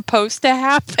supposed to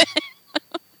happen?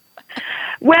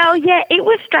 Well, yeah, it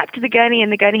was strapped to the gurney,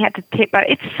 and the gurney had to tip over.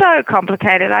 It's so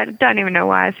complicated. I don't even know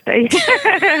why I speak.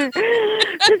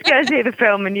 Just go see the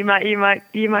film, and you might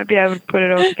be able to put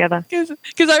it all together.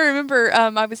 Because I remember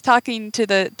I was talking to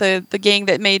the gang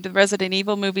that made the Resident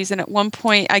Evil movies, and at one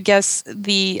point, I guess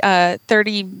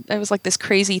it was like this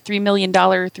crazy $3 million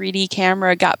 3D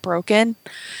camera got broken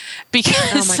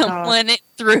because someone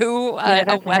threw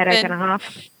a weapon. Headache and a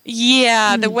half.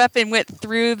 Yeah, the weapon went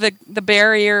through the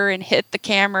barrier and hit the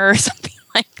camera or something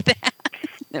like that.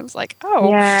 It was like,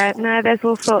 oh. Yeah, no, there's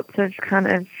all sorts of kind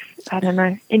of, I don't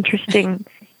know, interesting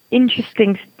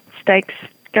stakes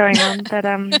going on. But,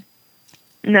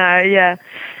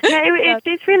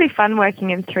 it's really fun working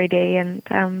in 3D, and,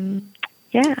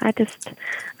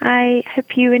 I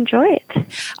hope you enjoy it.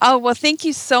 Oh, well, thank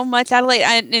you so much, Adelaide,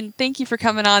 and thank you for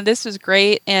coming on. This was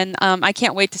great, and I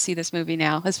can't wait to see this movie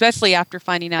now, especially after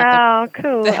finding out.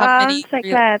 Cool. I'm so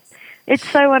glad. It's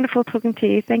so wonderful talking to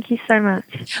you. Thank you so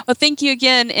much. Well, thank you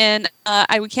again, and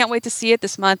we can't wait to see it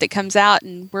this month. It comes out,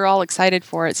 and we're all excited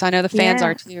for it, so I know the fans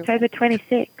are too. October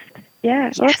 26th.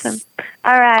 Yeah, yes. Awesome.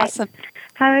 All right. Awesome.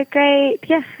 Have a great,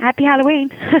 happy Halloween.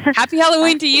 Happy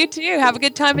Halloween to you, too. Have a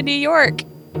good time in New York.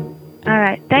 All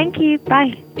right. Thank you.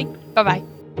 Bye. Bye-bye.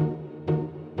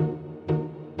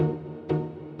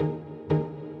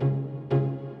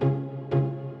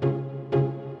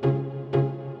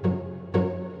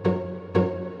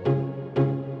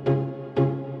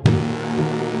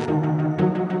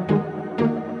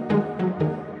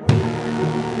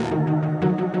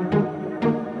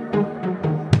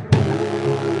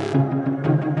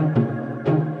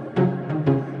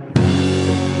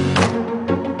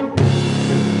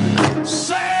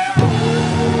 Say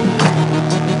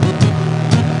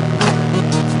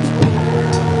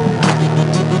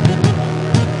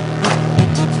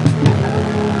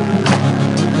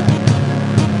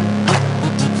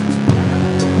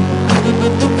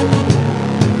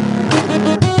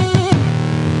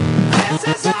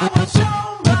Maybe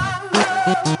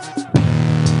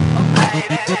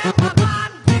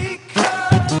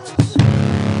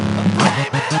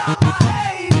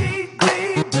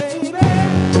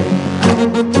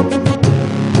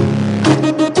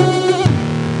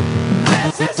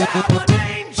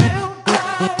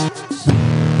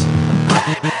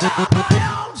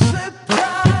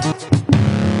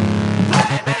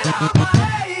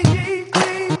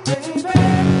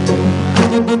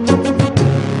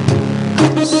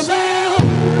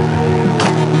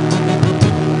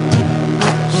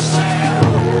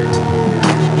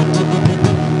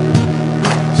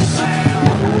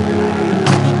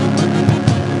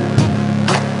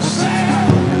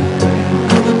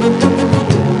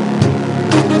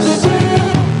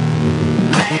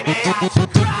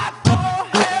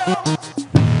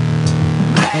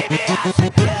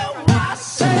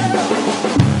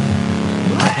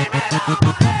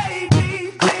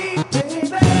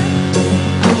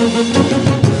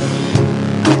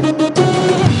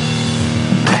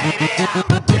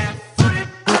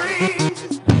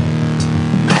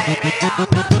I'm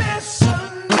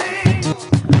listening,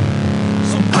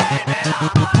 so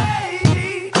baby,